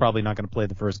Aguilar is probably not going to play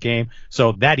the first game.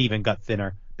 So that even got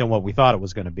thinner than what we thought it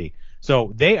was going to be.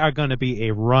 So they are going to be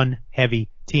a run-heavy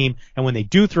team, and when they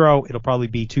do throw, it'll probably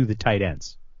be to the tight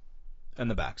ends And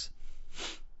the backs.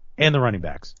 and the running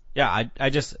backs. Yeah,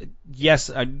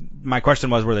 my question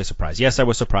was, were they surprised? Yes, I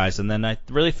was surprised, and then I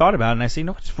really thought about it, and I said,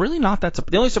 no, it's really not that.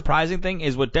 The only surprising thing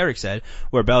is what Derek said,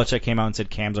 where Belichick came out and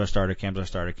said, Cam's our starter, Cam's our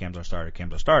starter, Cam's our starter,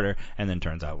 Cam's our starter, and then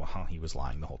turns out, well, he was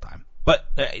lying the whole time. But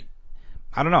I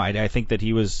don't know. I think that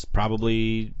he was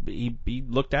probably he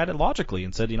looked at it logically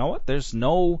and said, you know what? Here's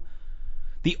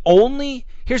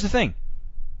the thing.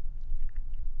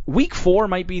 Week 4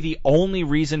 might be the only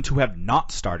reason to have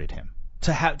not started him,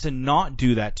 to not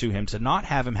do that to him, to not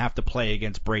have him have to play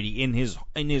against Brady in his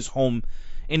home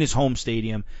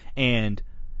stadium, and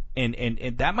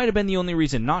that might have been the only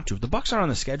reason not to. If the Bucs are on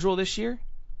the schedule this year,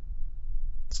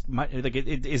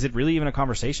 is it really even a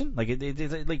conversation? I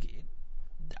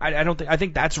don't think. I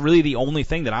think that's really the only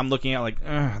thing that I'm looking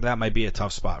at. That might be a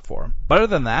tough spot for him. But other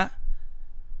than that,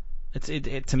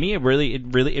 to me, it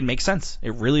really makes sense.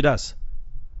 It really does.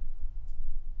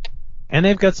 And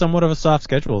they've got somewhat of a soft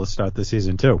schedule to start the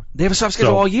season too. They have a soft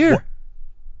schedule all year.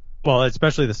 Well,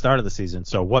 especially the start of the season.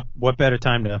 So what better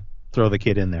time to throw the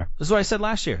kid in there? This is what I said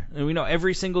last year. And we know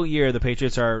every single year the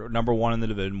Patriots are number 1 in the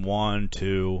division, 1,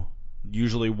 2,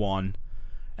 usually 1.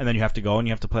 And then you have to go and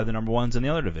you have to play the number 1s in the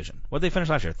other division. What did they finish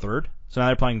last year? 3rd? So now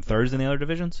they're playing 3rds in the other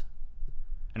divisions?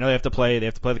 I know they have to play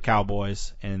the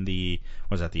Cowboys in the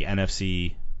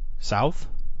NFC South?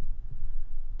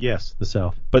 Yes, the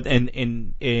South. But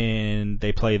in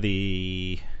they play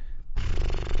the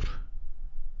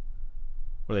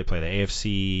where they play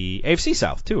the AFC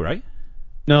South too, right?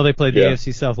 No, they played the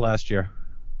AFC South last year.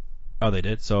 Oh, they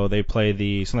did. So they play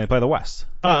the West.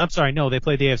 I'm sorry, no, they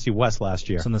played the AFC West last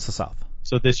year. So that's the South.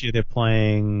 So this year they're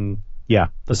playing the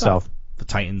South. The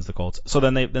Titans, the Colts. So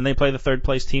then they play the 3rd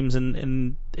place teams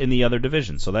in the other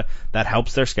division. So that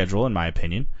helps their schedule in my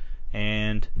opinion.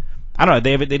 And I don't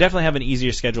know. They definitely have an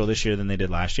easier schedule this year than they did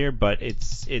last year, but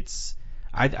it's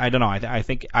I don't know. I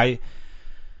think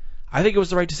it was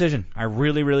the right decision. I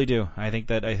really, really do. I think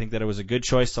that it was a good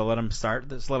choice to let them start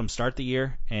the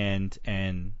year, and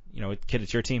kid,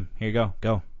 it's your team. Here you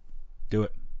go, do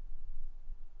it.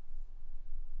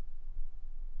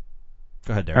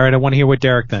 Go ahead, Derek. All right, I want to hear what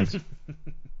Derek thinks.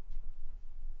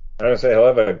 I would say he'll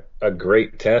have a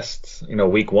great test,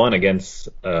 week 1 against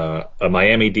a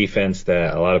Miami defense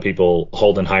that a lot of people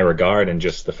hold in high regard, and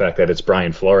just the fact that it's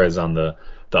Brian Flores on the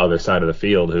other side of the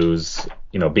field who's,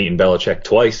 beaten Belichick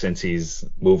twice since he's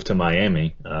moved to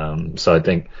Miami. So I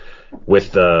think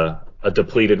with the a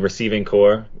depleted receiving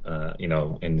core,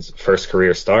 in his first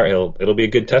career start, it'll be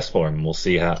a good test for him. We'll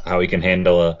see how he can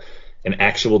handle an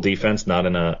actual defense, not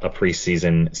in a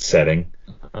preseason setting.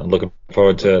 Looking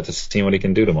forward to seeing what he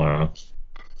can do tomorrow.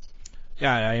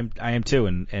 Yeah, I am too,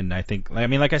 and I think, I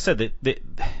mean, like I said,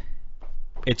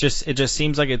 it just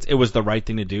seems like it was the right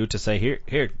thing to do, to say,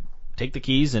 here, take the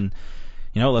keys and,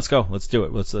 let's go, let's do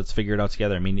it, let's figure it out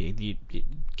together. I mean,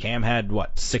 Cam had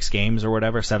 6 games or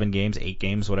whatever, 7 games, 8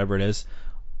 games, whatever it is,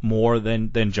 more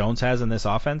than Jones has in this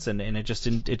offense, and it just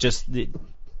didn't.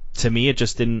 To me, it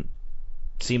just didn't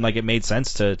seem like it made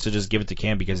sense to just give it to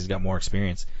Cam because he's got more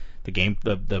experience.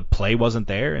 The play wasn't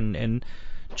there, and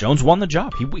Jones won the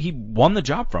job. He won the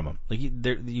job from him. Like,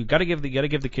 you got to give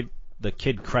the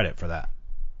kid credit for that.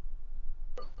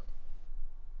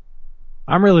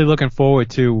 I'm really looking forward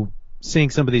to seeing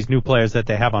some of these new players that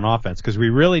they have on offense, because we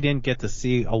really didn't get to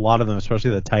see a lot of them,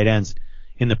 especially the tight ends,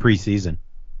 in the preseason.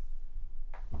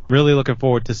 Really looking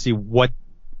forward to see what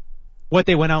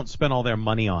they went out and spent all their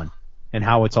money on, and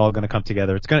how it's all going to come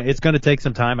together. It's going to take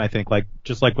some time, I think,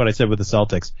 just like what I said with the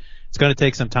Celtics. It's going to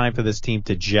take some time for this team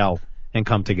to gel and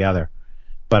come together.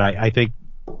 But I think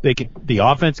the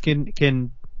offense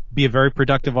can be a very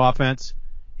productive offense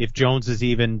if Jones is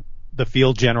even the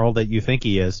field general that you think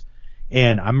he is.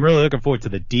 And I'm really looking forward to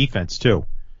the defense too.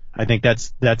 I think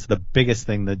that's the biggest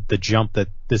thing, the jump that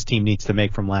this team needs to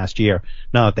make from last year.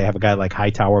 Now that they have a guy like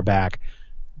Hightower back,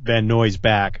 Van Noy's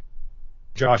back,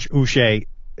 Josh Uche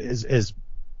has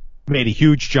made a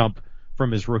huge jump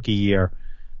from his rookie year.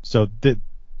 So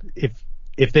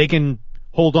if they can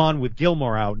hold on with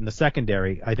Gilmore out in the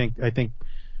secondary, I think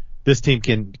this team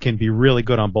can be really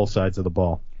good on both sides of the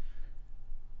ball.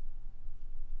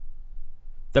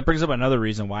 That brings up another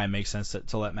reason why it makes sense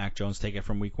to let Mac Jones take it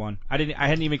from week 1. I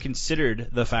hadn't even considered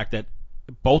the fact that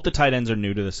both the tight ends are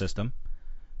new to the system.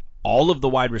 All of the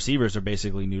wide receivers are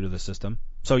basically new to the system.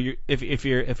 So if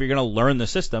you're going to learn the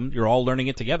system, you're all learning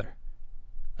it together.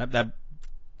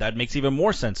 That makes even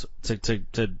more sense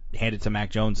to hand it to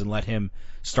Mac Jones and let him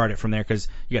start it from there, because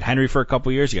you got Henry for a couple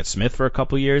years, you got Smith for a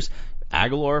couple years,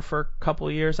 Aguilar for a couple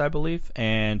of years, I believe,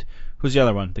 and who's the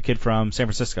other one? The kid from San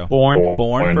Francisco. Bourne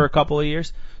for a couple of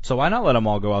years. So why not let them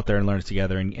all go out there and learn it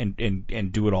together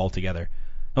and do it all together?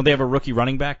 Don't they have a rookie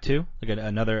running back too? Like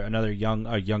another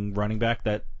young running back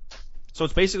that. So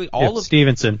it's basically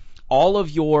Stevenson. All of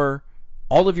your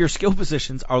skill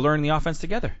positions are learning the offense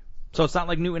together. So it's not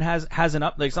like Newton has it's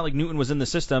not like Newton was in the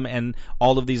system and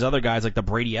all of these other guys, like the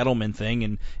Brady Edelman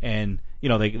thing, and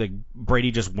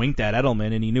Brady just winked at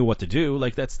Edelman and he knew what to do.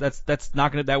 Like that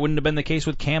wouldn't have been the case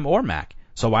with Cam or Mac.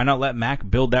 So why not let Mac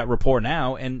build that rapport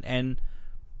now, and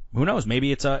who knows,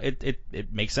 maybe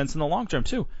it makes sense in the long term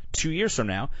too. 2 years from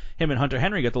now, him and Hunter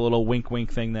Henry get the little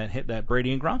wink thing that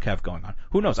Brady and Gronk have going on.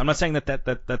 Who knows? I'm not saying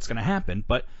that's going to happen,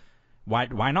 but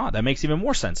why not? That makes even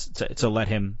more sense to let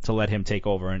him take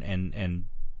over and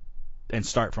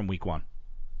start from week 1.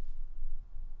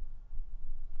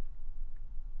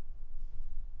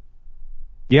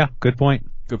 Yeah, good point.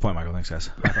 Good point, Michael. Thanks, guys.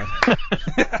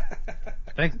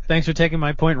 Thanks for taking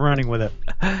my point and running with it.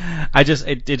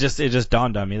 It just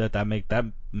dawned on me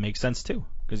that makes sense too,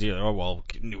 because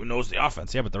Newton knows the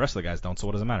offense, yeah, but the rest of the guys don't. So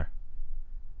what does it matter?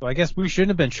 Well, I guess we shouldn't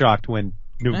have been shocked when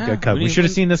Newton got cut. We should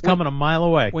have seen this coming a mile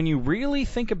away. When you really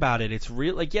think about it, it's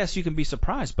real. Like, yes, you can be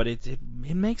surprised, but it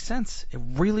makes sense. It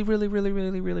really, really, really,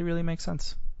 really, really, really makes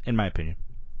sense, in my opinion.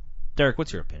 Derek,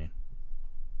 what's your opinion?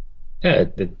 Yeah,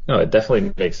 it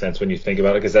definitely makes sense when you think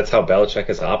about it, because that's how Belichick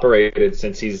has operated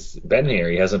since he's been here.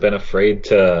 He hasn't been afraid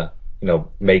to,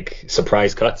 make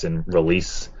surprise cuts and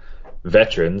release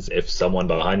veterans if someone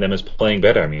behind them is playing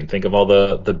better. I mean, think of all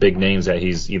the big names that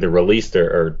he's either released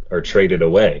or traded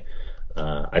away.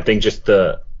 I think just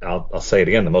I'll say it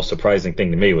again, the most surprising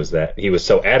thing to me was that he was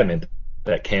so adamant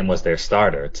that Cam was their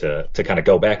starter, to kind of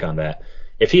go back on that.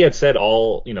 If he had said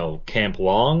all, camp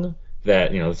long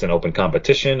that, it's an open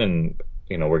competition and,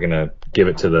 we're going to give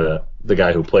it to the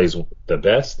guy who plays the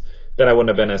best, then I wouldn't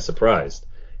have been as surprised.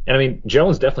 And I mean,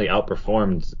 Jones definitely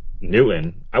outperformed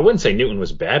Newton. I wouldn't say Newton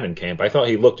was bad in camp. I thought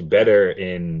he looked better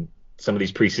in some of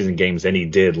these preseason games than he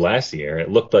did last year.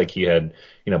 It looked like he had,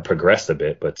 progressed a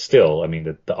bit, but still, I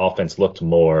mean, the offense looked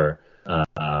more,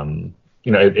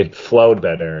 it flowed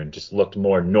better and just looked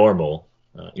more normal,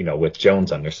 with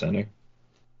Jones under center.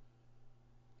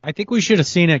 I think we should have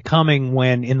seen it coming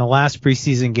when in the last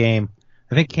preseason game,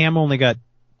 I think Cam only got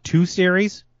 2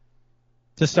 series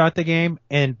to start the game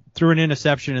and threw an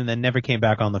interception and then never came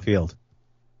back on the field.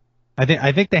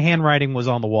 I think the handwriting was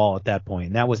on the wall at that point,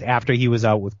 and that was after he was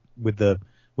out with the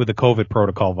COVID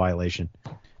protocol violation.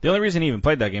 The only reason he even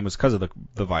played that game was because of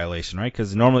the violation, right?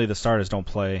 Because normally the starters don't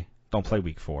play don't play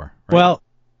week 4. Right?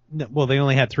 Well, they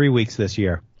only had 3 weeks this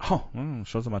year. Oh,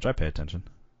 shows how much I pay attention.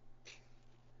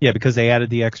 Yeah, because they added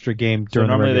the extra game during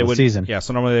the regular season. Yeah,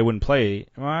 so normally they wouldn't play.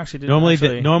 Well, actually,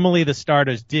 normally the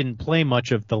starters didn't play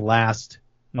much of the last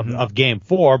of Game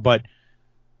 4, but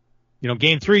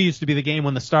Game 3 used to be the game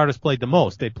when the starters played the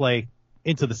most. They'd play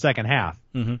into the second half,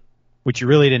 which you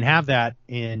really didn't have that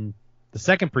in the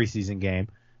second preseason game.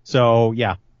 So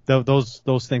yeah,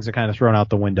 those things are kind of thrown out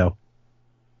the window.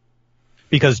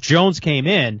 Because Jones came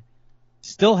in,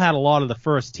 still had a lot of the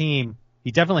first team.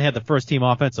 He definitely had the first team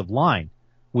offensive line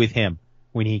with him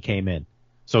when he came in.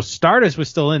 So starters were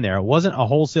still in there. It wasn't a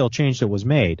wholesale change that was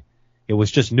made. It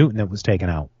was just Newton that was taken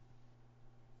out.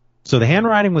 So the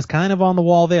handwriting was kind of on the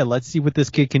wall there. Let's see what this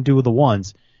kid can do with the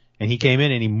ones. And he came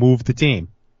in and he moved the team.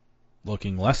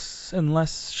 Looking less and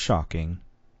less shocking.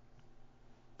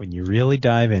 When you really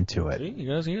dive into it. See, you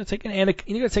gotta take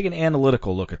an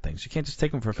analytical look at things. You can't just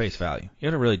take them for face value. You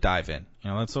gotta really dive in.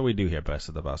 That's what we do here best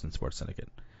at the Boston Sports Syndicate.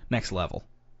 Next level.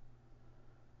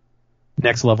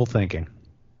 Next level thinking.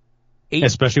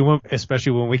 Especially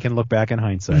when we can look back in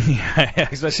hindsight. Yeah,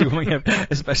 especially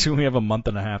when we have a month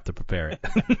and a half to prepare it.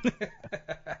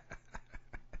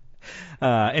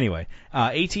 Anyway,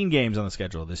 18 games on the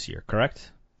schedule this year,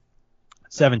 correct?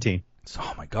 17.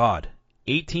 Oh my God.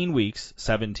 18 weeks,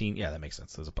 17. Yeah, that makes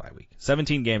sense. There's a bye week.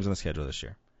 17 games on the schedule this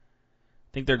year. I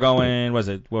think they're going.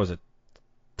 What was it?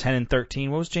 10 and 13.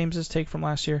 What was James's take from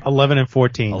last year? 11 and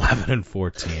 14. 11 and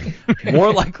 14.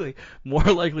 more likely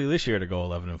this year to go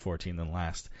 11 and 14 than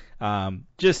last.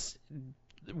 Just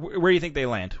where do you think they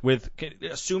land? Let's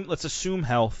assume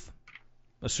health,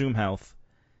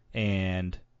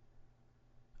 and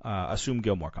assume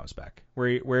Gilmore comes back.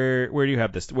 Where do you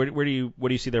have this? What do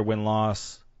you see their win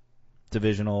loss?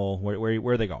 Divisional? Where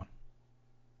are they going?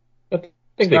 I think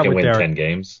they can win 10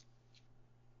 games.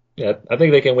 Yeah, I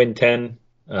think they can win 10.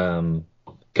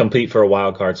 Compete for a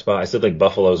wild card spot. I still think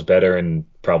Buffalo's better and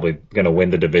probably going to win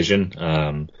the division.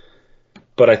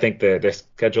 But I think their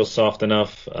schedule's soft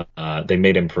enough. They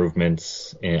made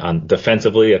improvements on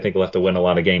defensively. I think they'll have to win a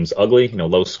lot of games ugly,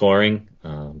 low scoring.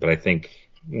 But I think,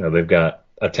 they've got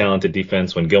a talented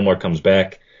defense. When Gilmore comes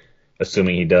back,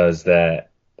 assuming he does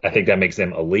that, I think that makes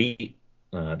them elite.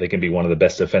 They can be one of the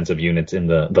best defensive units in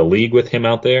the league with him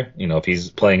out there. If he's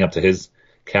playing up to his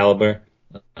caliber.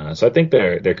 So I think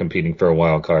they're competing for a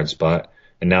wild card spot.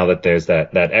 And now that there's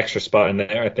that extra spot in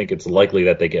there, I think it's likely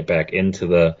that they get back into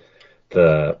the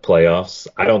playoffs.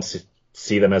 I don't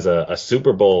see them as a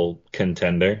Super Bowl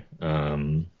contender,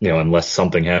 unless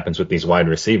something happens with these wide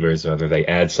receivers, whether they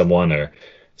add someone or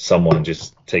someone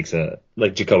just takes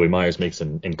like Jacoby Myers makes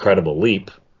an incredible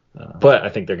leap. But I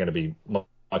think they're going to be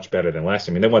much better than last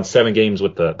year. I mean, they won 7 games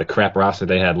with the crap roster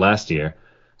they had last year.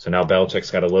 So now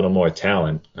Belichick's got a little more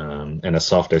talent and a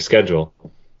softer schedule.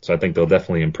 So I think they'll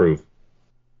definitely improve.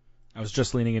 I was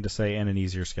just leaning in to say, and an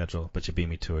easier schedule, but you beat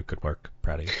me to it. Good work.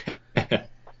 Proud of you.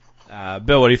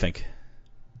 Bill, what do you think?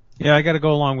 Yeah, I got to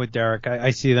go along with Derek.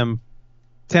 I see them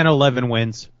 10 or 11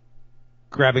 wins,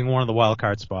 grabbing one of the wild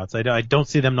card spots. I don't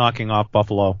see them knocking off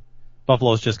Buffalo.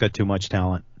 Buffalo's just got too much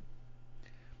talent.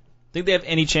 Think they have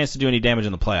any chance to do any damage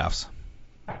in the playoffs?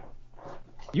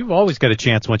 You've always got a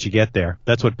chance once you get there.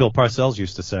 That's what Bill Parcells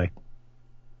used to say.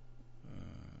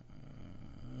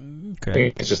 Okay. I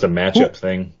think it's just a matchup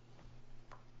thing.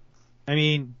 I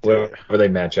mean, where they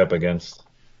match up against.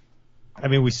 I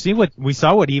mean, we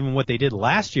saw what they did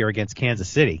last year against Kansas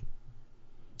City.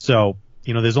 So,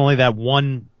 there's only that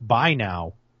one bye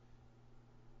now.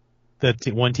 That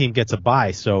one team gets a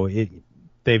bye, so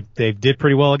they did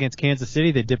pretty well against Kansas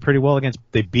City.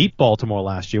 They beat Baltimore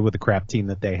last year with the crap team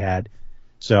that they had.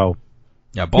 So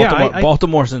yeah,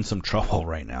 Baltimore's in some trouble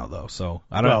right now, though. So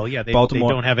I don't. Well, yeah, they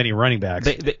don't have any running backs.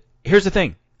 Here's the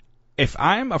thing: if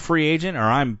I'm a free agent or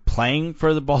I'm playing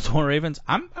for the Baltimore Ravens,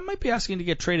 I might be asking to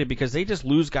get traded because they just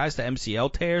lose guys to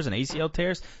MCL tears and ACL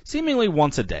tears seemingly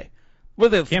once a day.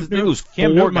 Cam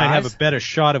Newton might have a better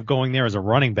shot of going there as a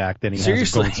running back than he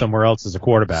has of going somewhere else as a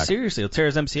quarterback. Seriously, he'll tear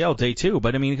his MCL day 2,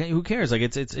 but I mean, who cares? Like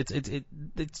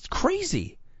it's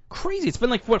crazy. It's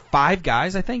been like 5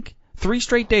 guys, I think. 3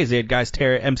 straight days they had guys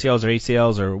tear MCLs or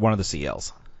ACLs or one of the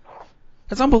CLs.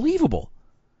 That's unbelievable.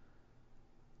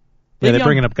 Yeah, they're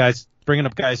bringing up guys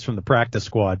from the practice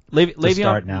squad to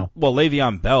start now. Well,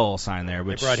 Le'Veon Bell signed there,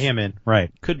 which they brought him in,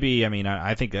 right? Could be. I mean,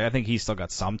 I think he's still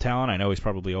got some talent. I know he's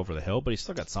probably over the hill, but he's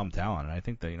still got some talent. And I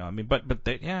think that I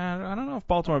don't know if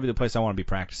Baltimore would be the place I want to be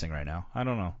practicing right now. I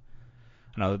don't know.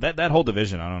 No, that whole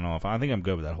division. I don't know I think I'm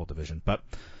good with that whole division, but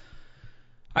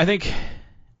I think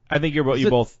I think you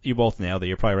both nailed it.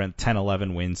 You're probably around 10,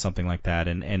 11 wins, something like that.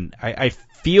 And I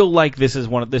feel like this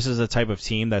is a type of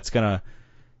team that's gonna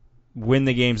win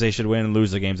the games they should win and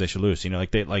lose the games they should lose. You know,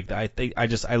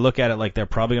 I look at it like they're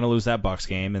probably gonna lose that Bucks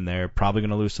game and they're probably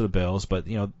gonna lose to the Bills, but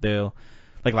you know they'll.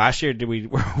 Like last year,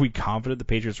 were we confident the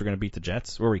Patriots were going to beat the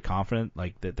Jets? Were we confident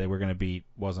like that they were going to beat?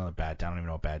 Wasn't a bad. I don't even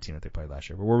know a bad team that they played last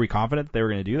year. But were we confident they were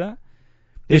going to do that?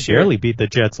 They barely beat the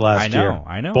Jets last year.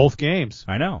 I know. Both games.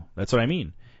 I know. That's what I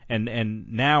mean.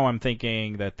 And now I'm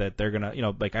thinking that they're gonna, you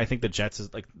know, like I think the Jets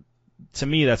is like, to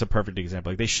me that's a perfect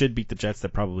example. Like they should beat the Jets. They're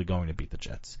probably going to beat the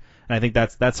Jets. And I think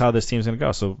that's how this team's going to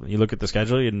go. So you look at the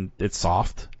schedule and it's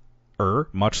soft,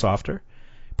 much softer.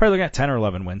 Probably looking at 10 or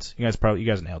 11 wins. You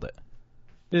guys nailed it.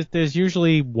 There's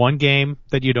usually one game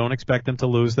that you don't expect them to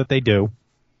lose that they do.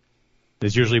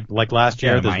 There's usually, like last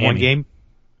year,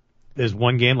 there's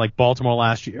one game like Baltimore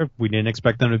last year. We didn't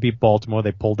expect them to beat Baltimore.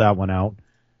 They pulled that one out.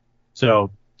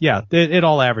 So, yeah, it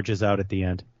all averages out at the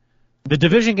end. The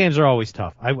division games are always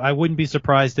tough. I wouldn't be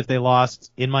surprised if they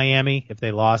lost in Miami, if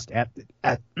they lost lost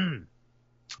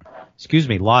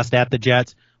at the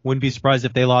Jets. Wouldn't be surprised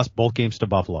if they lost both games to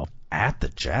Buffalo. At the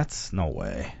Jets? No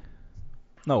way.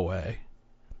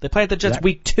 They play at the Jets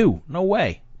week 2. No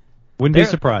way. Wouldn't be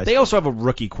surprised. They also have a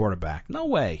rookie quarterback. No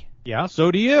way. Yeah, so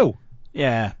do you.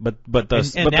 Yeah, but and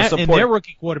their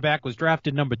rookie quarterback was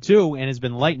drafted number 2 and has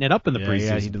been lighting it up in the preseason.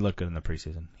 Yeah, he did look good in the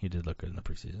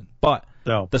preseason. But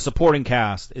the supporting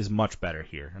cast is much better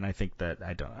here, and I think that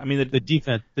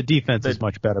the defense is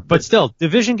much better. But still,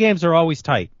 division games are always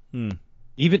tight.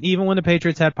 Even when the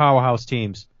Patriots had powerhouse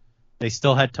teams, they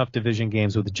still had tough division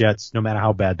games with the Jets, no matter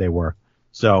how bad they were.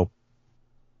 So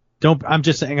I'm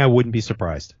just saying I wouldn't be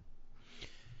surprised.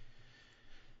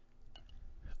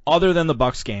 Other than the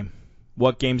Bucks game,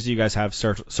 what games do you guys have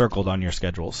circled on your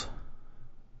schedules?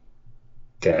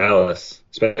 Dallas,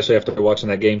 especially after watching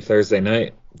that game Thursday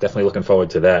night. Definitely looking forward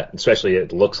to that. Especially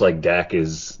it looks like Dak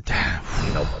is,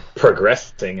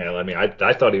 progressing. I mean,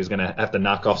 I thought he was going to have to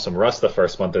knock off some rust the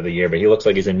first month of the year, but he looks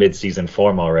like he's in mid-season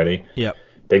form already. Yep.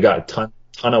 They've got a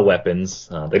ton of weapons.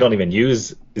 They don't even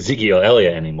use Ezekiel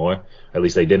Elliott anymore. At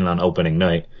least they didn't on opening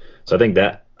night. So I think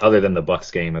that, other than the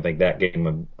Bucks game, I think that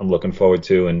game I'm looking forward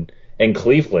to. And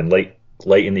Cleveland late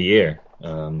in the year.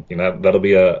 That'll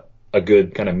be a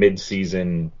good kind of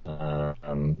mid-season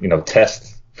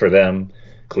test for them.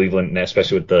 Cleveland,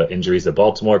 especially with the injuries to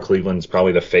Baltimore, Cleveland's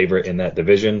probably the favorite in that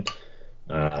division.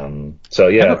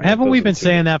 Haven't we been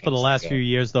saying that for the last few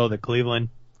years though? That Cleveland's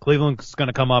going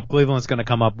to come up. Cleveland's going to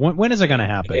come up. When is it going to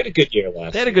happen? They had a good year last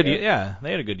year. They had a good year. Yeah,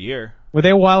 they had a good year. Were they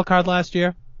a wild card last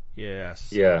year? Yes.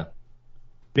 Yeah.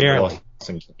 Barely.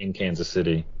 In Kansas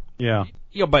City. Yeah.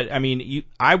 But I mean,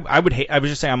 I would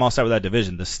just say I'm all set with that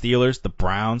division. The Steelers, the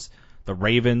Browns, the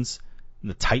Ravens, and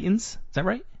the Titans. Is that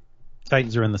right?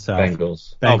 Titans are in the South.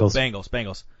 Bengals.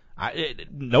 Bengals.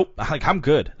 Nope. Like I'm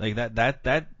good. Like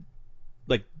that.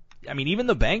 Like I mean, even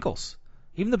the Bengals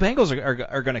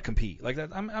are going to compete. Like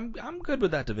that. I'm good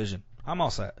with that division. I'm all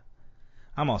set.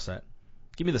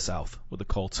 Give me the South with the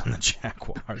Colts and the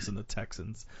Jaguars and the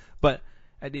Texans. But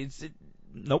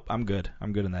nope, I'm good.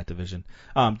 I'm good in that division.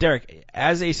 Derek,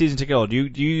 as a season ticket holder,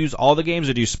 do you use all the games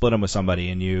or do you split them with somebody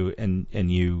and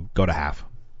you go to half?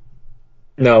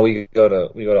 No, we go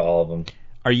to all of them.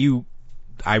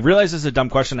 I realize this is a dumb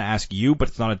question to ask you, but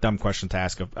it's not a dumb question to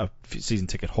ask a season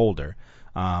ticket holder.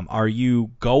 Are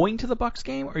you going to the Bucks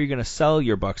game, or are you going to sell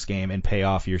your Bucks game and pay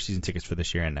off your season tickets for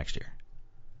this year and next year?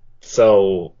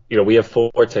 So, we have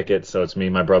 4 tickets, so it's me,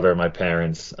 my brother, and my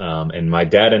parents, and my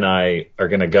dad and I are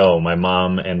going to go. My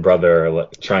mom and brother are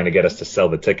trying to get us to sell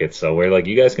the tickets, so we're like,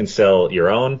 you guys can sell your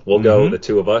own, we'll go, the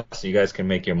 2 of us, you guys can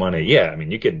make your money. Yeah, I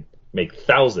mean, you could make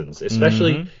thousands,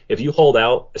 especially if you hold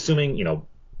out, assuming,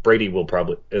 Brady will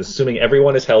probably, assuming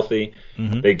everyone is healthy,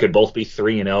 they could both be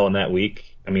 3-0 in that week.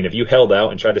 I mean, if you held out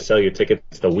and tried to sell your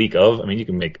tickets the week of, I mean, you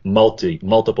can make multiple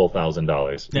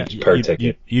 $1,000s per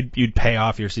ticket. You'd pay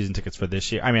off your season tickets for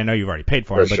this year. I mean, I know you've already paid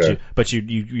for them, but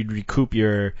you'd recoup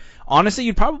your. Honestly,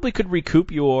 you probably could recoup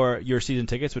your season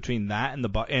tickets between that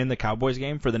and the Cowboys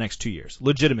game for the next 2 years.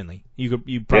 Legitimately,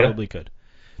 you probably could.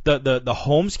 The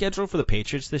home schedule for the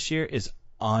Patriots this year is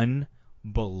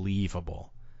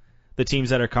unbelievable. The teams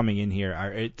that are coming in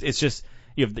here it's just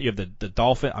you have the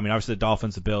Dolphins. I mean, obviously the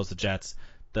Dolphins, the Bills, the Jets,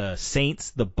 the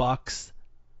Saints, the Bucks,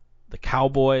 the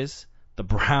Cowboys, the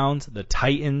Browns, the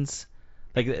Titans,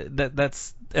 like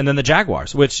that's and then the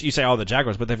Jaguars, which you say the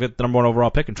Jaguars, but they've got the number 1 overall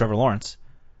pick in Trevor Lawrence.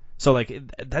 So like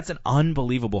that's an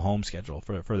unbelievable home schedule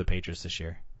for the Patriots this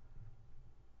year.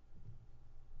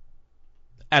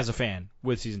 As a fan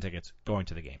with season tickets going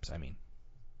to the games, I mean.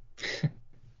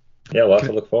 Yeah, lots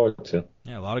to look forward to.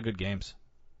 Yeah, a lot of good games.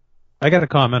 I got a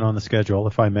comment on the schedule,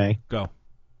 if I may. Go.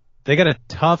 They got a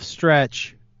tough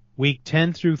stretch, week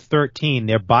 10 through 13.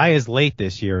 Their bye is late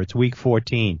this year. It's week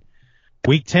 14.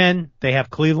 Week 10, they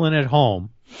have Cleveland at home.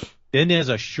 Then there's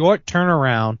a short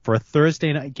turnaround for a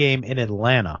Thursday night game in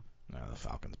Atlanta. No, the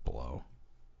Falcons blow.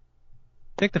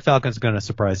 I think the Falcons are going to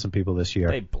surprise some people this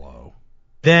year. They blow.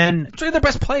 Then It's really their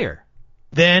best player.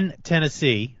 Then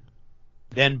Tennessee,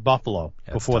 then Buffalo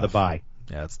That's before the tough. bye.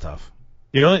 Yeah, it's tough.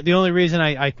 The only reason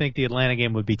I think the Atlanta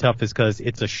game would be tough is because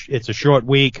it's a short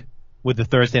week with the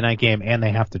Thursday night game and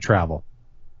they have to travel,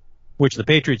 which the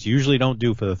Patriots usually don't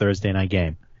do for the Thursday night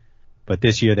game. But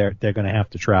this year they're going to have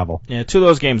to travel. Yeah, 2 of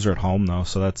those games are at home though,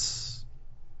 so that's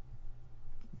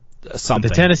something.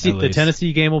 But the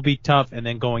Tennessee game will be tough, and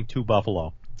then going to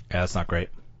Buffalo. Yeah, that's not great.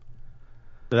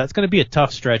 So that's going to be a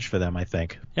tough stretch for them, I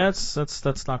think. Yeah,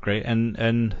 that's not great.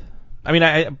 And I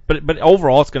mean, but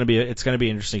overall, it's gonna be an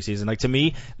interesting season. Like to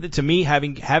me,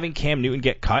 having Cam Newton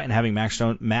get cut and having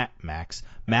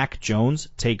Mac Jones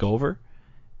take over,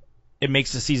 it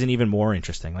makes the season even more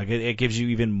interesting. Like it gives you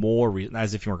even more reason,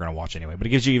 as if you weren't gonna watch anyway, but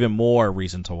it gives you even more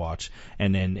reason to watch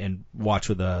and watch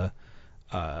with a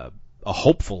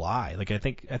hopeful eye. Like I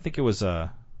think it was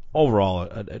overall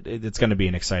it's gonna be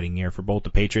an exciting year for both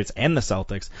the Patriots and the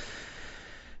Celtics.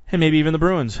 And maybe even the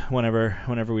Bruins,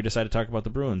 whenever we decide to talk about the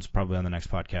Bruins, probably on the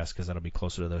next podcast, because that'll be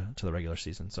closer to the regular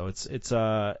season. So it's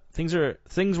things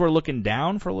were looking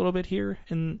down for a little bit here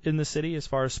in the city as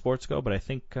far as sports go, but I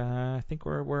think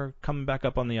we're coming back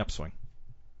up on the upswing.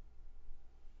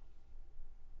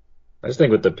 I just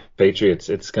think with the Patriots,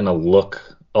 it's going to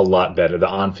look a lot better. The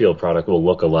on-field product will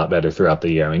look a lot better throughout the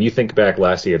year. I mean, you think back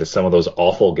last year to some of those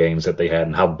awful games that they had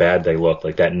and how bad they looked,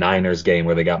 like that Niners game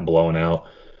where they got blown out.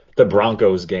 The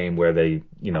Broncos game where they,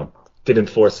 didn't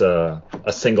force a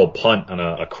single punt on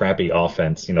a crappy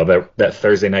offense. That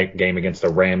Thursday night game against the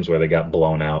Rams where they got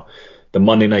blown out. The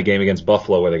Monday night game against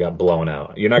Buffalo where they got blown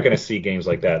out. You're not going to see games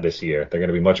like that this year. They're going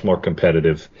to be much more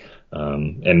competitive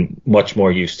and much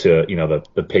more used to,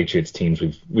 the Patriots teams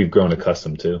we've grown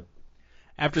accustomed to.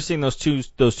 After seeing those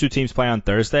two teams play on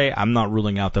Thursday, I'm not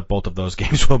ruling out that both of those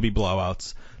games will be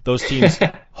blowouts. Those teams,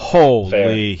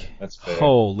 holy, That's fair.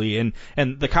 holy, and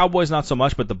the Cowboys not so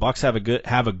much, but the Bucs have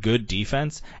a good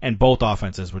defense, and both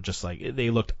offenses were just like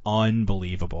they looked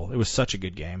unbelievable. It was such a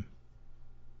good game.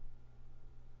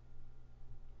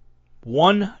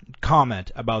 One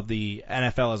comment about the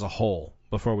NFL as a whole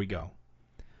before we go.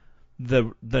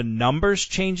 The numbers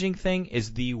changing thing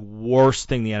is the worst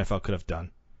thing the NFL could have done.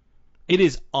 It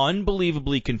is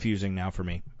unbelievably confusing now for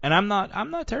me. And I'm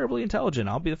not terribly intelligent.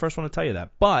 I'll be the first one to tell you that.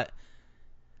 But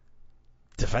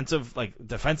defensive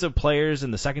players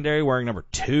in the secondary wearing number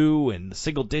 2 and the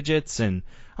single digits, and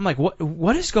I'm like,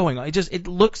 what is going on? It just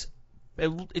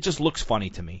looks funny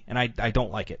to me, and I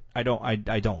don't like it. I don't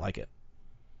like it.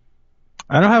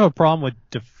 I don't have a problem with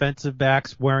defensive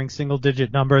backs wearing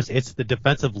single-digit numbers. It's the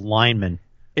defensive linemen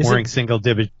wearing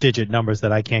single-digit numbers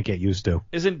that I can't get used to.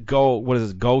 What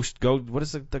is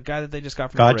the guy that they just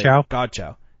got from Godchow?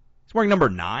 Godchow. He's wearing number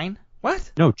 9?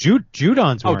 What? No,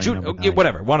 Judon's wearing number 9.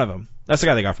 Whatever, one of them. That's the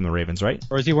guy they got from the Ravens, right?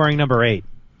 Or is he wearing number 8?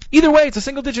 Either way, it's a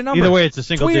single-digit number. Either way, it's a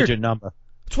single-digit number.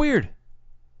 It's weird.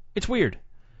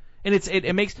 And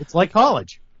it makes... It's like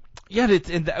college. Yeah,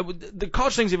 the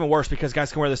college thing's even worse because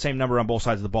guys can wear the same number on both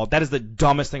sides of the ball. That is the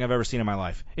dumbest thing I've ever seen in my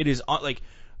life. It is like...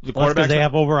 The quarterbacks, they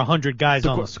have over 100 guys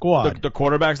on the squad. The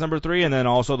quarterback's number 3, and then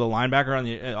also the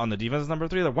linebacker on the defense is number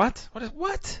 3. Like,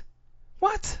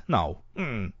 what? No,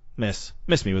 miss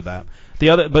me with that.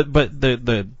 The other, but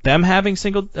them having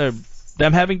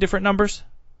different numbers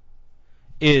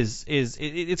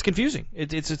it's confusing.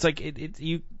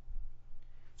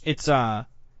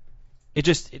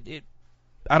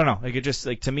 I don't know. Like it just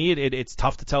like to me it's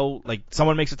tough to tell. Like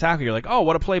someone makes a tackle, you're like, oh,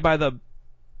 what a play by the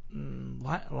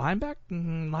lineman,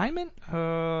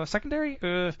 secondary,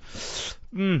 good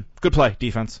play,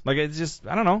 defense. Like it's just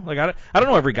I don't know. Like I don't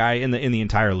know every guy in the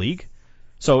entire league,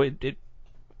 so it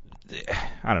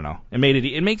I don't know. It made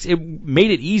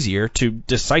it easier to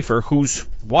decipher who's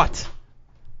what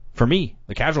for me,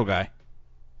 the casual guy.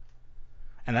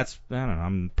 And that's I don't know.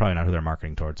 I'm probably not who they're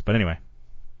marketing towards, but anyway.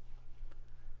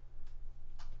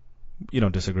 You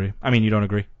don't disagree? I mean, you don't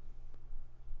agree?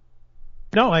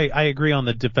 No, I agree on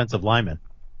the defensive lineman.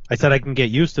 I said I can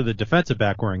get used to the defensive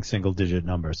back wearing single-digit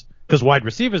numbers because wide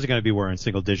receivers are going to be wearing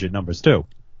single-digit numbers too.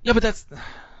 Yeah, but that's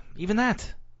even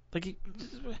that. Like,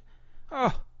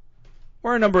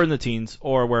 wear a number in the teens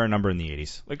or wear a number in the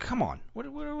 80s. Like, come on,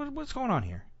 what's going on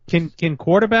here? Can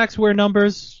quarterbacks wear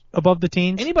numbers above the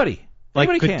teens? Anybody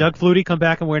could can. Doug Flutie come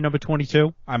back and wear number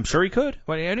 22? I'm sure he could.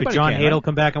 But anybody could John can, Hadle right?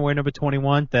 come back and wear number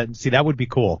 21? That would be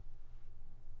cool.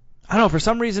 I don't know. For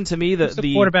some reason, to me,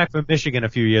 the quarterback from Michigan a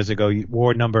few years ago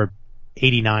wore number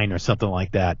 89 or something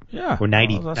like that. Yeah. Or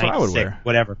 90, well, that's 96, what I would wear.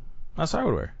 Whatever. That's what I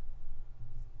would wear.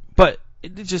 But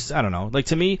it just, I don't know. Like,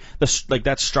 to me,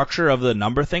 that structure of the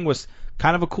number thing was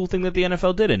kind of a cool thing that the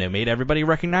NFL did, and it made everybody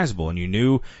recognizable. And you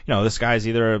knew, this guy's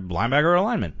either a linebacker or a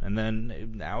lineman. And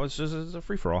then now it's a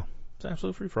free-for-all. It's an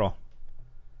absolute free-for-all.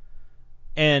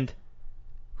 And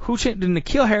did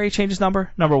N'Keal Harry change his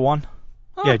number? Number 1?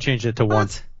 Oh, yeah, changed it to 1.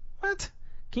 What?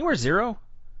 Can you wear 0?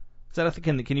 Is that a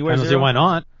thing? Can you wear 0? I don't see why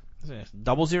not.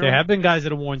 Double 0? There have been guys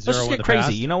that have worn 0 in the past. Let's just get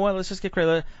crazy. You know what? Let's just get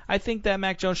crazy. I think that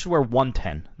Mac Jones should wear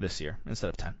 110 this year instead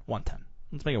of 10. 110.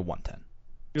 Let's make it 110.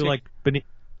 You're like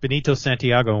Benito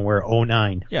Santiago and wear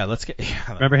 09. Yeah, let's get...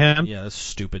 Yeah, remember him? Yeah, that's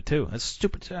stupid, too. That's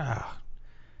stupid. I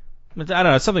don't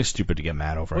know. It's something stupid to get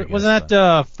mad over, I guess. Wasn't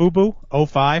that Fubu?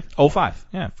 05? 05.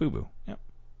 Yeah, Fubu. Yep.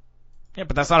 Yeah,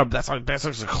 but that's a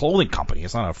clothing company.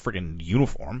 It's not a freaking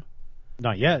uniform.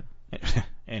 Not yet.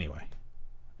 Anyway.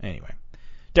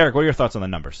 Derek, what are your thoughts on the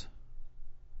numbers?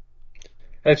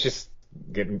 It's just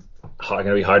going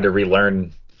to be hard to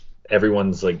relearn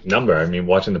everyone's number. I mean,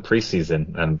 watching the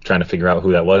preseason, I'm trying to figure out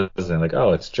who that was, and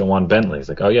it's Jawan Bentley. It's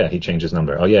like, oh yeah, he changed his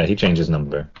number. Oh yeah, he changed his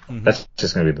number. Mm-hmm. That's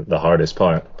just going to be the hardest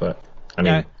part. But I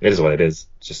mean, it is what it is.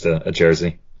 It's just a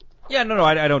jersey. Yeah, no,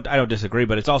 I don't disagree,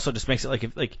 but it also just makes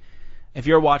it if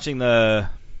you're watching let's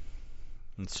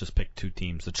just pick 2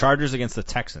 teams, the Chargers against the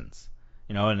Texans,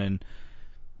 and then.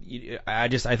 I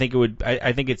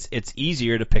think it's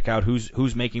easier to pick out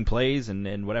who's making plays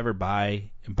and whatever by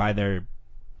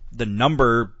the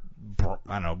number,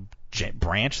 I don't know,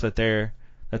 branch that they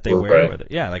wear. Right.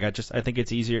 Yeah, I think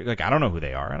it's easier. I don't know who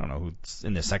they are. I don't know who's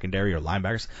in the secondary or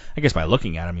linebackers. I guess by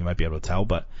looking at them you might be able to tell,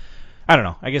 but I don't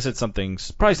know. I guess it's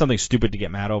probably something stupid to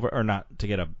get mad over or not to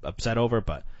get upset over,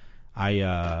 but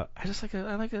I just like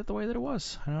it the way that it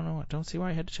was. I don't know. I don't see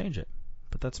why I had to change it,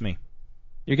 but that's me.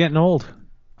 You're getting old.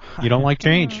 You don't like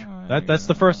change. That's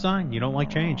the first sign. You don't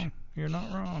like change. You're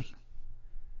not wrong.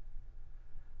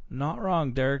 Not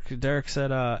wrong, Derek. Derek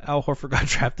said Al Horford got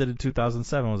drafted in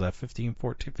 2007. Was that 14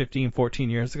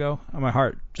 years ago? My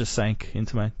heart just sank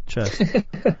into my chest.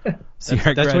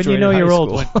 That's when you know you're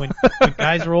old. When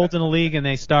guys are old in the league and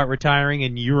they start retiring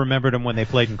and you remembered them when they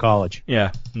played in college.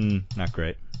 Yeah. Not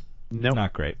great. Nope.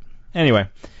 Not great. Anyway,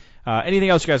 anything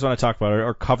else you guys want to talk about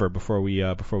or cover before we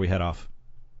head off?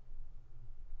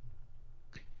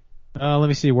 Let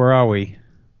me see. Where are we?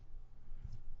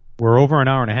 We're over an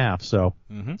hour and a half, so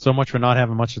so much for not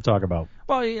having much to talk about.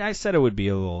 Well, I said it would be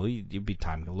a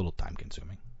little time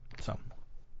consuming. So,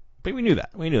 but we knew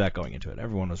that. We knew that going into it.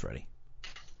 Everyone was ready.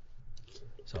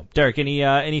 So, Derek,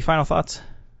 any final thoughts?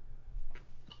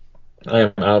 I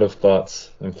am out of thoughts.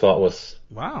 I'm thoughtless.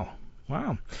 Wow.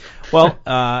 Well,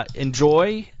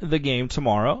 enjoy the game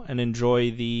tomorrow and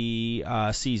enjoy the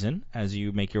season as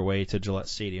you make your way to Gillette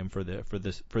Stadium for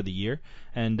the year.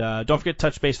 And don't forget to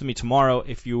touch base with me tomorrow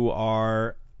if you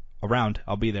are around.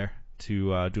 I'll be there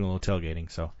to do a little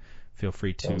tailgating. So feel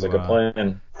free to Sounds like a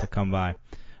plan. To come by.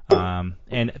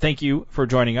 And thank you for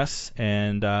joining us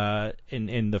and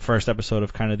in the first episode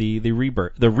of kind of the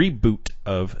reboot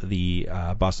of the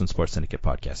Boston Sports Syndicate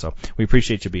podcast. So we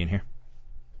appreciate you being here.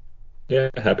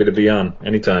 Yeah, happy to be on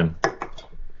anytime.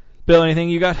 Bill, anything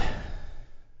you got?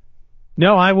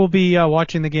 No, I will be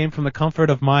watching the game from the comfort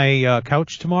of my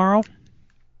couch tomorrow.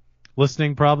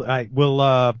 Listening, probably. I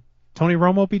will. Tony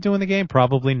Romo be doing the game?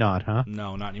 Probably not, huh?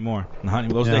 No, not anymore.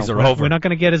 Those days are over. We're not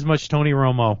going to get as much Tony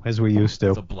Romo as we used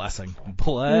to. It's a blessing.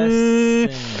 Oh,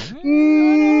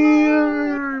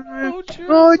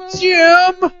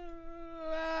 Jim!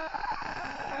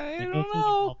 I don't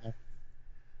know.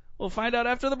 We'll find out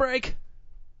after the break.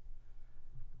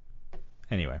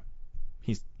 Anyway,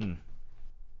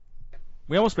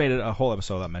 we almost made it a whole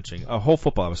episode without mentioning a whole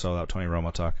football episode without Tony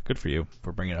Romo talk. Good for you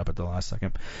for bringing it up at the last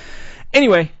second.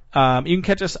 Anyway, you can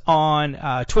catch us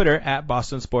on Twitter at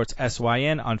Boston Sports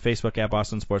SYN, on Facebook at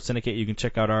Boston Sports Syndicate. You can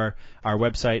check out our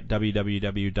website,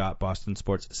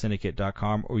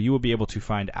 www.bostonsportssyndicate.com, or you will be able to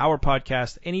find our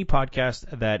podcast, any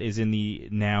podcast that is in the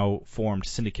now formed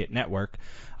Syndicate Network,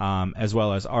 as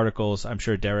well as articles. I'm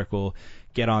sure Derek will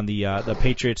get on the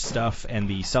Patriots stuff and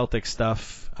the Celtics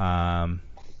stuff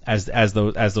as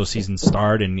those seasons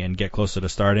start and get closer to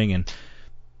starting, and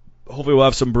hopefully we'll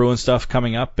have some Bruins stuff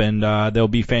coming up, and there'll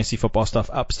be fantasy football stuff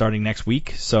up starting next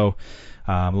week. So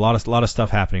a lot of stuff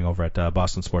happening over at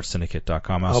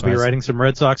BostonSportsSyndicate.com. I'll be writing some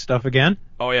Red Sox stuff again.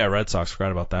 Oh yeah, Red Sox.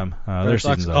 Forgot about them. Red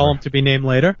Sox column to be named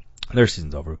later. Their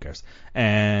season's over. Who cares?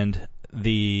 And from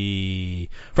the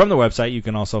website, you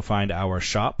can also find our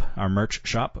shop, our merch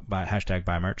shop, by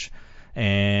 #BuyMerch.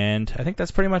 And I think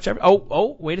that's pretty much every.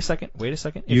 Oh, wait a second.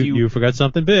 If You forgot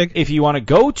something big. If you want to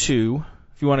go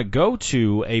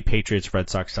to a Patriots, Red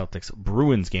Sox, Celtics,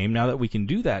 Bruins game, now that we can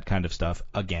do that kind of stuff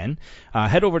again,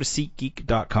 head over to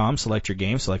SeatGeek.com, select your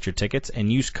game, select your tickets,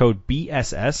 and use code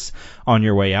BSS on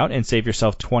your way out and save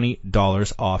yourself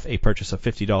 $20 off a purchase of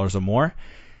 $50 or more.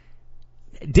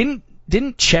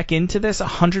 Didn't check into this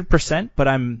 100%, but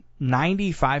I'm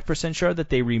 95% sure that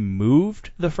they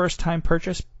removed the first-time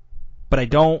purchase. But I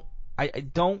don't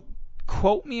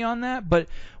quote me on that. But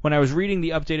when I was reading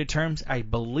the updated terms, I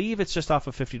believe it's just off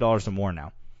of $50 or more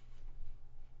now.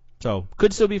 So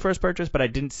could still be first purchase, but I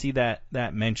didn't see that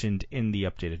mentioned in the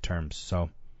updated terms. So.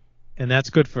 And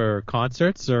that's good for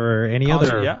concerts or any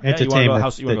other entertainment. You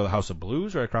want to go to the House of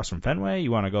Blues right across from Fenway.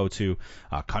 You want to go to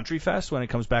Country Fest when it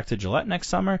comes back to Gillette next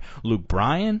summer. Luke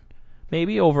Bryan,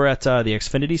 maybe, over at the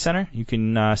Xfinity Center. You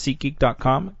can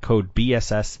SeatGeek.com, code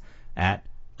BSS at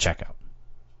checkout.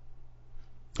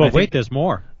 But wait, there's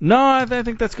more. No, I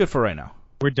think that's good for right now.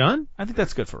 We're done? I think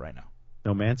that's good for right now.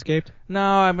 No Manscaped? No,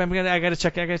 I gotta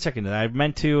check into that. I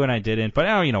meant to and I didn't,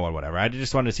 but you know what, whatever. I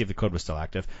just wanted to see if the code was still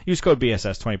active. Use code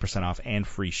BSS, 20% off and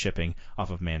free shipping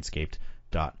off of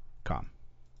Manscaped.com.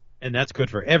 And that's good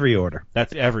for every order.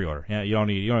 That's every order. Yeah, you do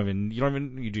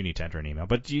need to enter an email,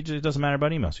 but it doesn't matter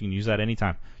about emails. You can use that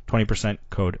anytime. 20%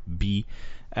 code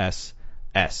BSS.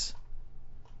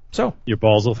 So your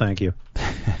balls will thank you.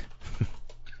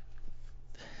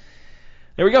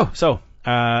 There we go. So,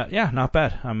 not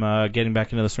bad. I'm getting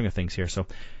back into the swing of things here. So,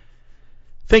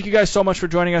 thank you guys so much for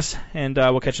joining us, and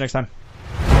we'll catch you next time.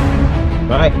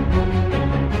 Bye.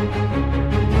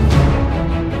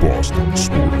 Boston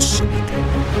Sports Syndicate.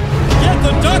 Get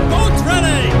the duck boats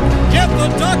ready! Get the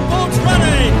duck boats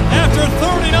ready! After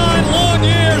 39 long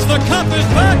years, the Cup is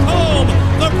back home!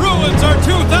 The Bruins are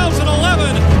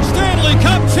 2011 Stanley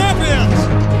Cup champions!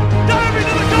 Diving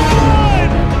to the goal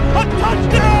line! A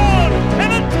touchdown!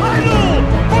 And a title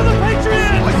for the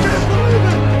Patriots! I can't believe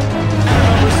it!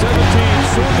 Number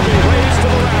 17 soon to be raised to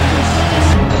the rafters.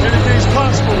 Anything's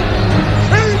possible.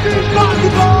 Anything's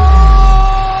possible!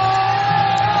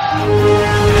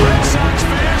 Red Sox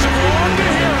fans have longed to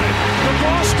hear it. The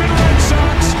Boston Red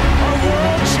Sox are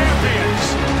world champions.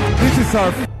 This is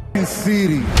our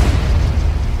city.